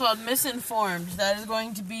segment is called Misinformed. That is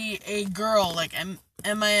going to be a girl, like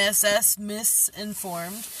MISS,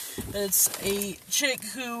 misinformed. It's a chick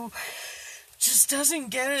who just doesn't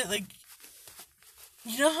get it. Like,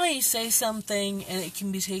 you know how you say something and it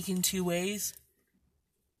can be taken two ways?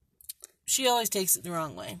 She always takes it the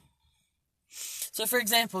wrong way. So, for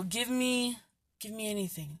example, give me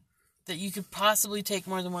anything that you could possibly take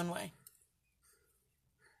more than one way.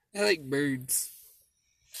 I like birds.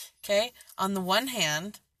 Okay? On the one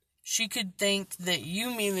hand, she could think that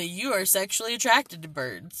you mean that you are sexually attracted to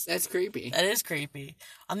birds. That's creepy. That is creepy.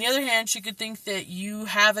 On the other hand, she could think that you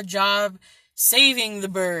have a job saving the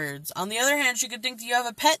birds. On the other hand, she could think that you have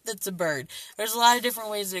a pet that's a bird. There's a lot of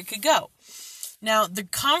different ways that it could go. Now, the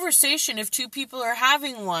conversation, if two people are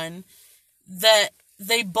having one, that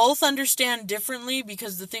they both understand differently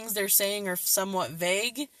because the things they're saying are somewhat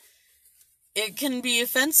vague, it can be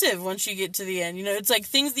offensive once you get to the end. You know, it's like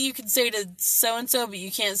things that you can say to so-and-so, but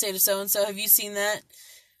you can't say to so-and-so. Have you seen that?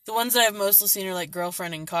 The ones that I've mostly seen are like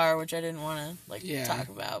girlfriend and car, which I didn't want to talk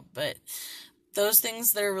about. But those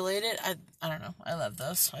things that are related, I don't know. I love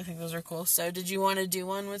those. I think those are cool. So did you want to do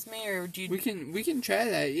one with me, or do you? We can try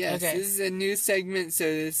that. Yes. Okay. This is a new segment, so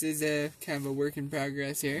this is a kind of a work in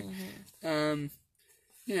progress here. Mm-hmm.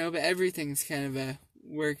 But everything's kind of a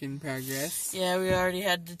work in progress. Yeah, we already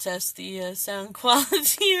had to test the sound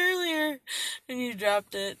quality earlier, and you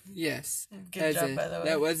dropped it. Yes. Good job, by the way.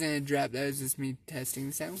 That wasn't a drop. That was just me testing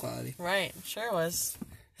the sound quality. Right. Sure was.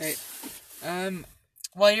 Right.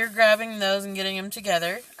 While you're grabbing those and getting them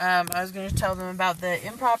together, I was going to tell them about the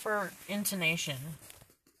improper intonation.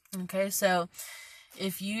 Okay, so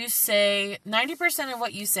if you say 90% of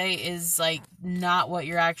what you say is like not what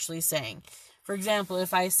you're actually saying. For example,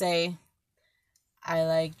 if I say, I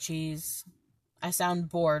like cheese, I sound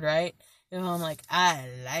bored, right? If I'm like, I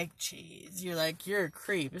like cheese, you're like, you're a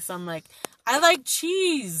creep. If I'm like, I like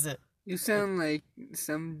cheese, you sound like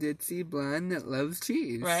some ditzy blonde that loves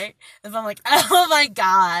cheese. Right? If I'm like, oh my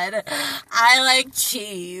god, I like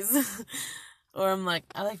cheese. Or I'm like,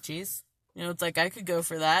 I like cheese. You know, it's like, I could go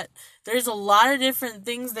for that. There's a lot of different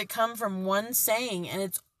things that come from one saying, and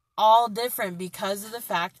it's all different because of the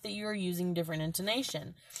fact that you are using different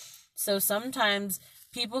intonation. So sometimes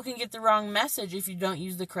people can get the wrong message if you don't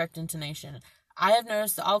use the correct intonation. I have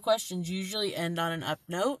noticed that all questions usually end on an up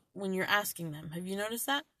note when you're asking them. Have you noticed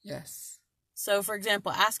that? Yes. So, for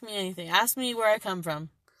example, ask me anything. Ask me where I come from.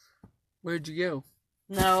 Where'd you go?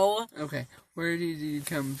 No. Okay. Where did you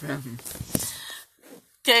come from?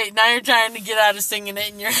 Okay, now you're trying to get out of singing it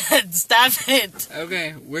in your head. Stop it.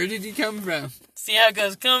 Okay, where did you come from? See how it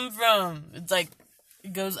goes, come from. It's like,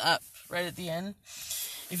 it goes up right at the end.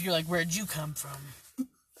 If you're like, where'd you come from?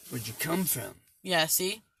 Where'd you come from? Yeah,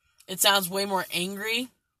 see? It sounds way more angry.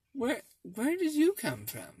 Where did you come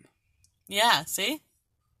from? Yeah, see?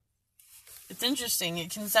 It's interesting.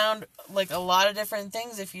 It can sound like a lot of different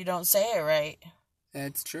things if you don't say it right.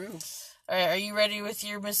 That's true. Alright, are you ready with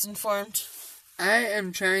your misinformed? I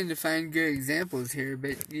am trying to find good examples here,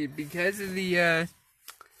 but because of the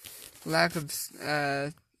lack of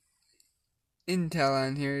intel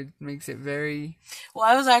on here, it makes it very... Well,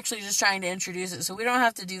 I was actually just trying to introduce it, so we don't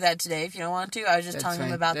have to do that today if you don't want to. I was just telling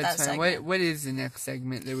them about that segment. What is the next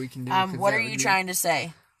segment that we can do? What are you trying to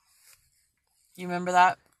say? You remember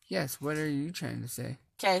that? Yes, what are you trying to say?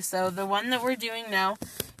 Okay, so the one that we're doing now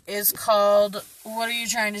is called What Are You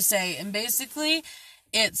Trying to Say? And basically,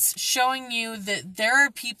 it's showing you that there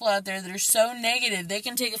are people out there that are so negative, they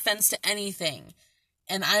can take offense to anything.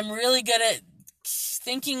 And I'm really good at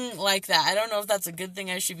thinking like that. I don't know if that's a good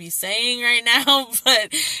thing I should be saying right now, but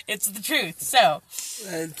it's the truth. So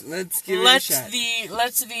let's give it a shot.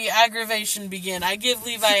 Let the aggravation begin. I give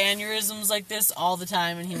Levi aneurysms like this all the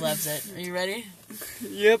time, and he loves it. Are you ready?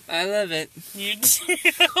 Yep, I love it. You do.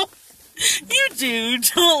 You do.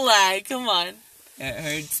 Don't lie. Come on. It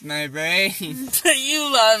hurts my brain. But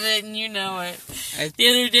you love it and you know it. The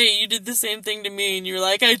other day you did the same thing to me and you were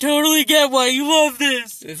like, I totally get why you love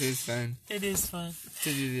this. This is fun. It is fun.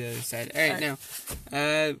 To do the other side. Alright,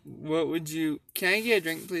 now, what would you... Can I get a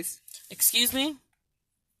drink, please? Excuse me?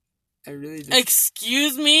 I really just...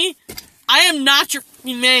 Excuse me? I am not your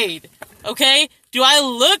maid, okay? Do I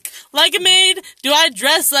look like a maid? Do I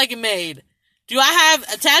dress like a maid? Do I have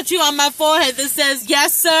a tattoo on my forehead that says,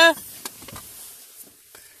 yes, sir?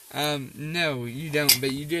 No, you don't,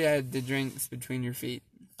 but you do have the drinks between your feet.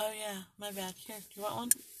 Oh, yeah, my bad. Here, do you want one?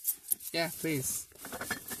 Yeah, please.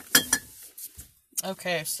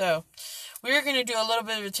 Okay, so we're going to do a little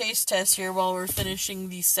bit of a taste test here while we're finishing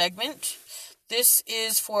the segment. This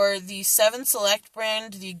is for the 7 Select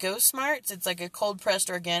brand, the Go Smarts. It's like a cold-pressed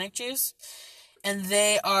organic juice. And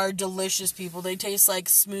they are delicious, people. They taste like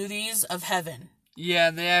smoothies of heaven.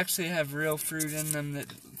 Yeah, they actually have real fruit in them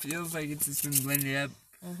that feels like it's just been blended up.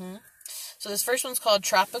 Mm-hmm. So this first one's called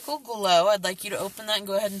Tropical Glow. I'd like you to open that and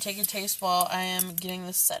go ahead and take a taste while I am getting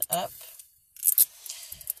this set up.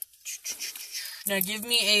 Now give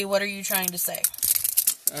me a, what are you trying to say?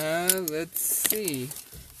 Let's see.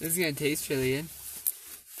 This is gonna taste really good.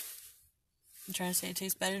 You trying to say it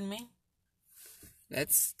tastes better than me?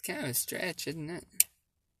 That's kind of a stretch, isn't it?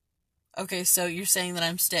 Okay, so you're saying that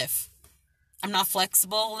I'm stiff. I'm not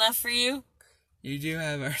flexible enough for you? You do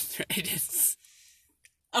have arthritis.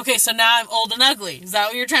 Okay, so now I'm old and ugly. Is that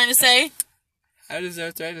what you're trying to say? How does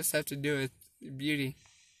arthritis have to do with beauty?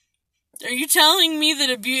 Are you telling me that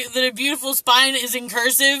a beautiful spine is in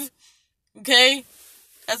cursive? Okay?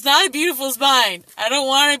 That's not a beautiful spine. I don't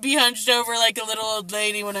want to be hunched over like a little old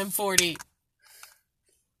lady when I'm 40.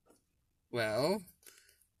 Well...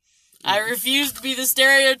 I refuse to be the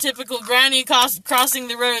stereotypical granny crossing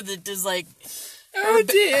the road that does, like,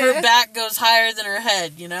 her back goes higher than her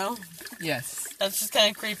head, you know? Yes. That's just kind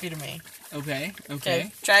of creepy to me. Okay.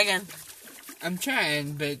 Try again. I'm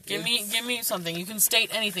trying, but... Give me something. You can state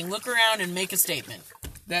anything. Look around and make a statement.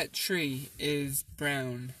 That tree is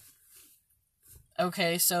brown.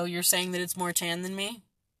 Okay, so you're saying that it's more tan than me?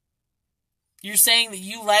 You're saying that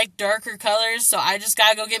you like darker colors, so I just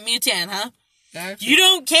gotta go get me a tan, huh? Actually, you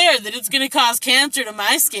don't care that it's going to cause cancer to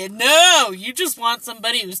my skin. No, you just want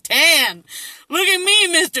somebody who's tan. Look at me,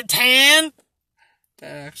 Mr. Tan.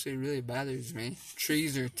 That actually really bothers me.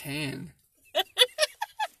 Trees are tan.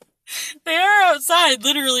 They are outside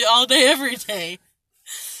literally all day, every day.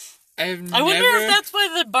 I wonder if that's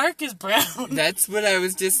why the bark is brown. That's what I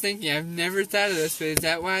was just thinking. I've never thought of this, but is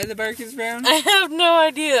that why the bark is brown? I have no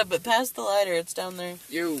idea, but pass the lighter. It's down there.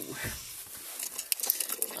 Yo.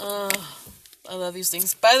 I love these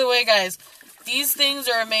things. By the way, guys, these things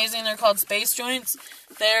are amazing. They're called space joints.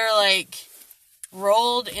 They're, like,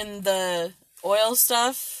 rolled in the oil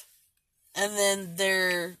stuff, and then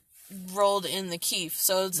they're rolled in the keef.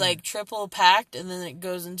 So it's, like, triple packed, and then it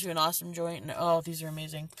goes into an awesome joint. And, oh, these are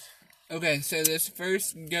amazing. Okay, so this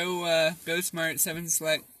first Go Smart 7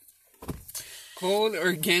 Select cold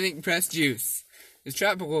organic pressed juice. It's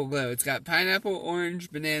Tropical Glow. It's got pineapple,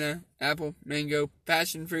 orange, banana, apple, mango,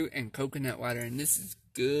 passion fruit, and coconut water. And this is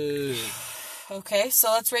good. Okay,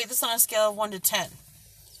 so let's rate this on a scale of 1 to 10.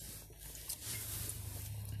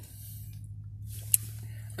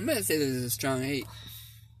 I'm going to say this is a strong 8.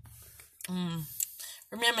 For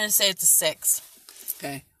me, I'm going to say it's a 6.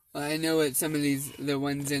 Okay. Well, I know what some of the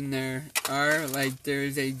ones in there are. Like,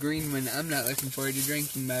 there's a green one I'm not looking forward to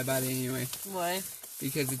drinking, but I bought it anyway. Why?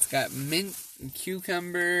 Because it's got mint and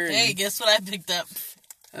cucumber. Hey, guess what I picked up?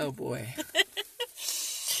 Oh, boy.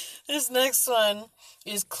 This next one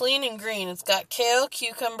is clean and green. It's got kale,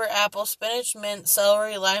 cucumber, apple, spinach, mint,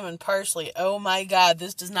 celery, lime, and parsley. Oh, my God.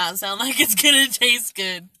 This does not sound like it's going to taste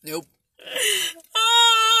good. Nope.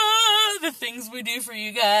 The things we do for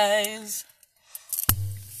you guys.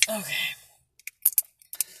 Okay.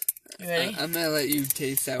 You ready? I'm going to let you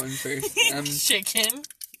taste that one first. Chicken.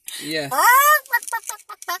 Yeah.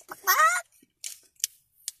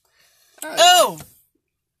 Oh!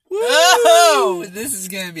 Woo! Oh! This is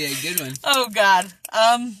gonna be a good one. Oh, God.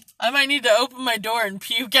 I might need to open my door and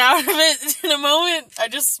puke out of it in a moment. I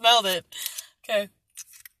just smelled it. Okay.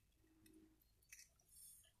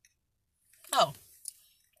 Oh.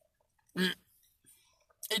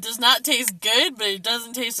 It does not taste good, but it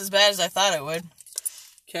doesn't taste as bad as I thought it would.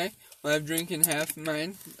 Okay. Well, I'm drinking half of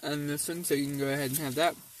mine on this one, so you can go ahead and have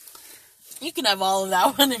that. You can have all of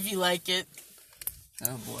that one if you like it.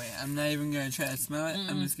 Oh boy, I'm not even going to try to smell it.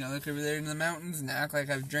 I'm just going to look over there in the mountains and act like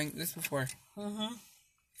I've drank this before.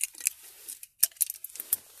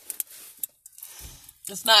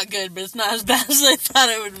 It's not good, but it's not as bad as I thought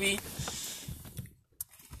it would be.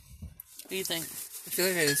 What do you think? feel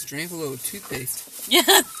like I just drank a little toothpaste. Yeah,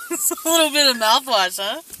 it's a little bit of mouthwash,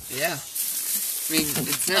 huh? Yeah. I mean,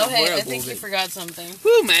 it's not horrible. I think you forgot something.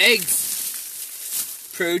 Woo, my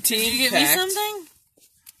eggs. Protein. Did you get packed. me something?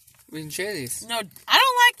 We can share these. No, I don't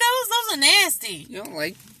like those. Those are nasty. You don't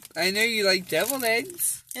like... I know you like deviled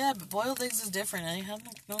eggs. Yeah, but boiled eggs is different. They have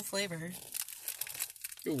no flavor.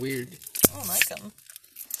 You're weird. I don't like them.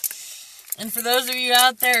 And for those of you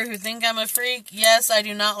out there who think I'm a freak, yes, I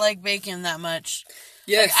do not like bacon that much.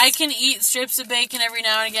 Yes. Like, I can eat strips of bacon every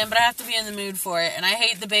now and again, but I have to be in the mood for it. And I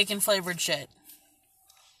hate the bacon-flavored shit.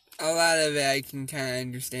 A lot of it I can kind of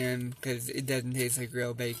understand because it doesn't taste like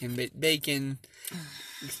real bacon. But bacon,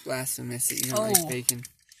 it's blasphemous that you don't like bacon.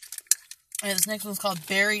 And this next one's called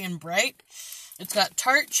Berry and Bright. It's got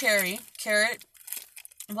tart cherry, carrot,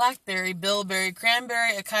 blackberry, bilberry,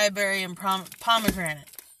 cranberry, acai berry, and pomegranate.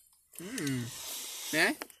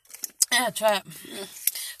 Yeah? Yeah, try it. Yeah.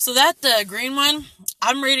 So that green one,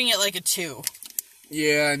 I'm rating it like a 2.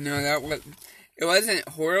 Yeah, no, it wasn't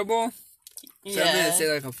horrible. So Yeah. I'm going to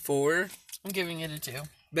say like a 4. I'm giving it a 2.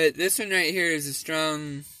 But this one right here is a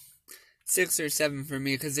strong 6 or 7 for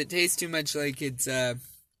me because it tastes too much like it's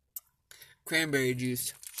cranberry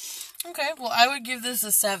juice. Okay, well, I would give this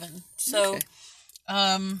a 7. So,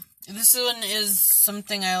 Okay. this one is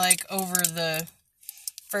something I like over the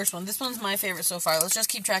first one. This one's my favorite so far. Let's just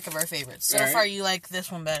keep track of our favorites. So far, you like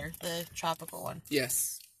this one better, the tropical one.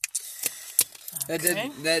 Yes. Okay.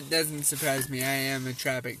 That doesn't surprise me. I am a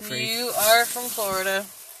tropic freak. You are from Florida.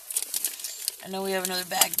 I know we have another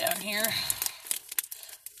bag down here.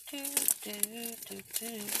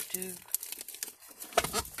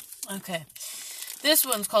 Okay. This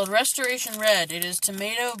one's called Restoration Red. It is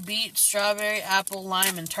tomato, beet, strawberry, apple,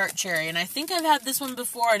 lime, and tart cherry. And I think I've had this one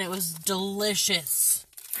before, and it was delicious.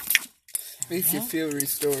 Makes you feel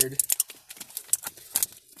restored.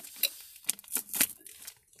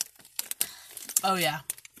 Oh, yeah.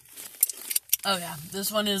 Oh, yeah.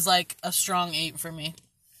 This one is like a strong 8 for me.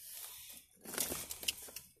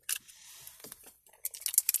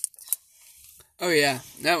 Oh, yeah.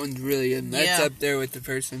 That one's really good. That's up there with the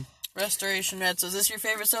first one. Restoration Red. So is this your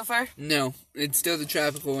favorite so far? No. It's still the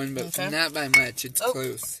tropical one, but not by much. It's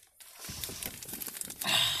close.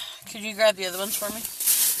 Could you grab the other ones for me?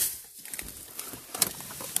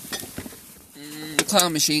 Claw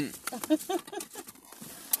machine.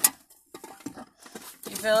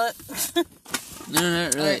 You feel it? No,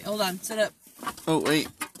 not really. Alright, hold on. Sit up. Oh, wait.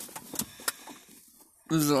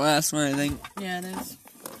 This is the last one, I think. Yeah, it is.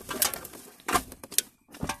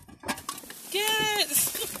 Get!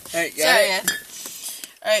 Alright, Sorry, yeah.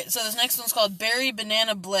 Alright, so this next one's called Berry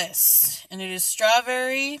Banana Bliss. And it is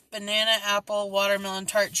strawberry, banana, apple, watermelon,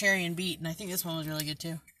 tart, cherry, and beet. And I think this one was really good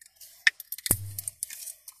too.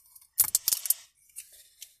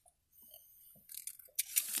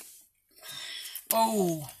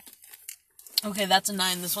 Oh. Okay, that's a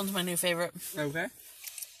 9. This one's my new favorite. Okay.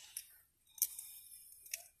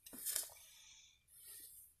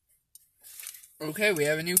 Okay, we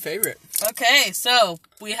have a new favorite. Okay, so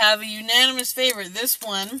we have a unanimous favorite. This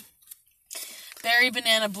one, Berry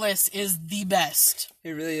Banana Bliss, is the best.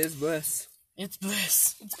 It really is bliss. It's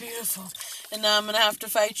bliss. It's beautiful. And now I'm going to have to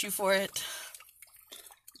fight you for it.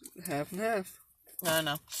 Half and half.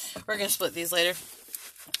 No. We're going to split these later.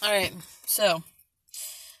 Alright, so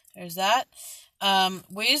there's that.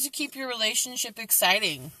 Ways to keep your relationship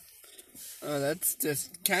exciting. Oh, that's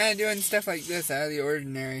just kind of doing stuff like this out of the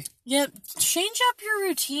ordinary. Yeah, change up your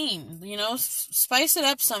routine. You know, spice it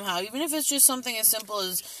up somehow. Even if it's just something as simple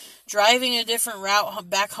as driving a different route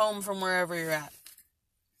back home from wherever you're at.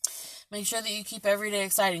 Make sure that you keep every day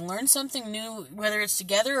exciting. Learn something new, whether it's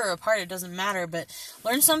together or apart, it doesn't matter. But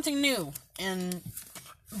learn something new and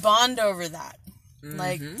bond over that. Mm-hmm.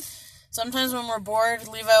 Like, sometimes when we're bored,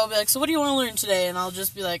 Levi will be like, so what do you want to learn today? And I'll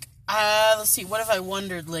just be like, let's see, what have I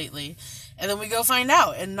wondered lately? And then we go find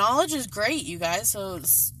out. And knowledge is great, you guys. So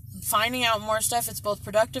it's finding out more stuff, it's both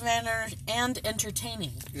productive and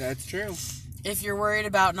entertaining. That's true. If you're worried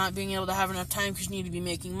about not being able to have enough time because you need to be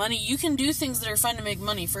making money, you can do things that are fun to make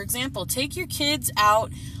money. For example, take your kids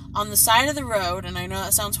out on the side of the road, and I know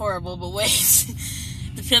that sounds horrible, but wait,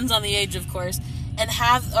 depends on the age, of course, and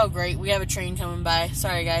oh great, we have a train coming by.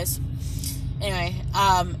 Sorry, guys. Anyway,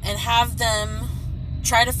 and have them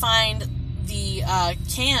try to find the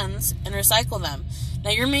cans and recycle them. Now,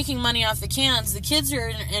 you're making money off the cans. The kids are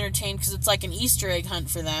entertained because it's like an Easter egg hunt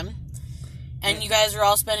for them. And you guys are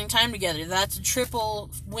all spending time together. That's a triple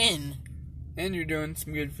win. And you're doing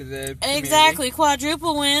some good for the community. Exactly.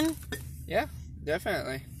 Quadruple win. Yeah,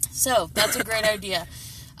 definitely. So, that's a great idea.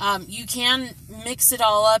 You can mix it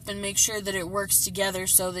all up and make sure that it works together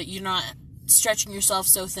so that you're not stretching yourself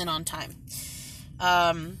so thin on time.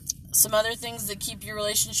 Some other things that keep your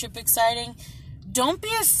relationship exciting. Don't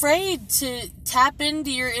be afraid to tap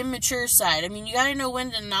into your immature side. I mean, you gotta know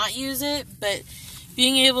when to not use it, but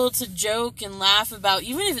being able to joke and laugh about,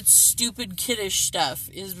 even if it's stupid, kiddish stuff,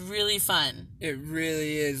 is really fun. It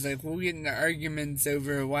really is. Like, we'll get into arguments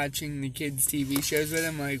over watching the kids' TV shows with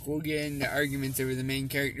them. Like, we'll get into arguments over the main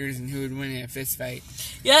characters and who would win in a fist fight.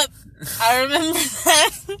 Yep, I remember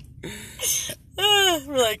that.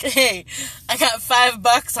 We're like, hey, I got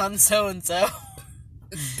 $5 on so-and-so.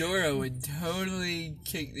 Dora would totally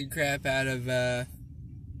kick the crap out of,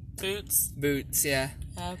 Boots? Boots, yeah.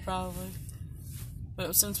 Yeah, probably.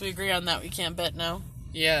 But since we agree on that, we can't bet now.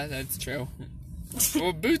 Yeah, that's true.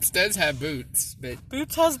 Well, Boots does have boots, but...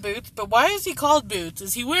 Boots has boots, but why is he called Boots?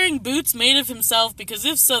 Is he wearing boots made of himself? Because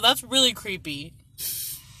if so, that's really creepy.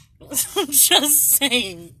 I'm just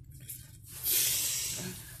saying.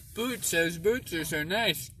 Boots, those boots are so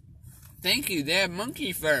nice. Thank you, they have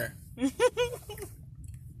monkey fur.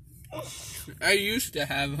 I used to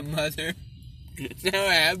have a mother. Now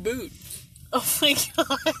I have boots. Oh my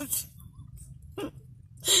god.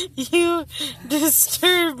 You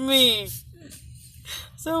disturb me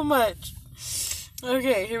so much.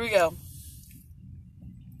 Okay, here we go.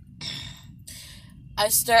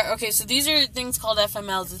 Okay, so these are things called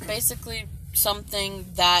FMLs. It's basically something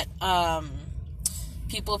that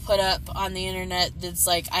people put up on the internet that's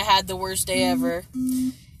like, I had the worst day ever.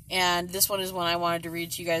 And this one is one I wanted to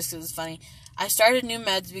read to you guys because it's funny. I started new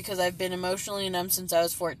meds because I've been emotionally numb since I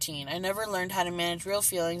was 14. I never learned how to manage real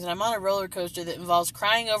feelings, and I'm on a roller coaster that involves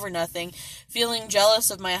crying over nothing, feeling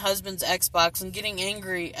jealous of my husband's Xbox, and getting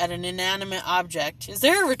angry at an inanimate object. Is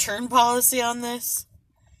there a return policy on this?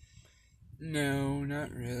 No,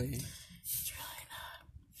 not really. It's really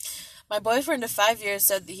not. My boyfriend of 5 years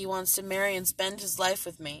said that he wants to marry and spend his life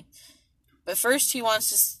with me. But first he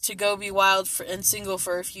wants to go be wild and single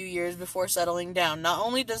for a few years before settling down. Not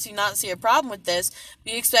only does he not see a problem with this,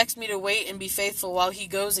 but he expects me to wait and be faithful while he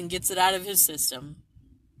goes and gets it out of his system.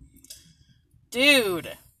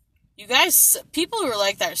 Dude, you guys, people who are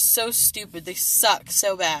like that are so stupid. They suck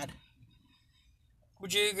so bad.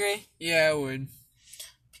 Would you agree? Yeah, I would.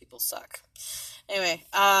 People suck. Anyway,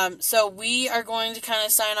 so we are going to kind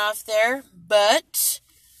of sign off there, but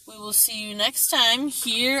we will see you next time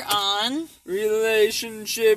here on Relationship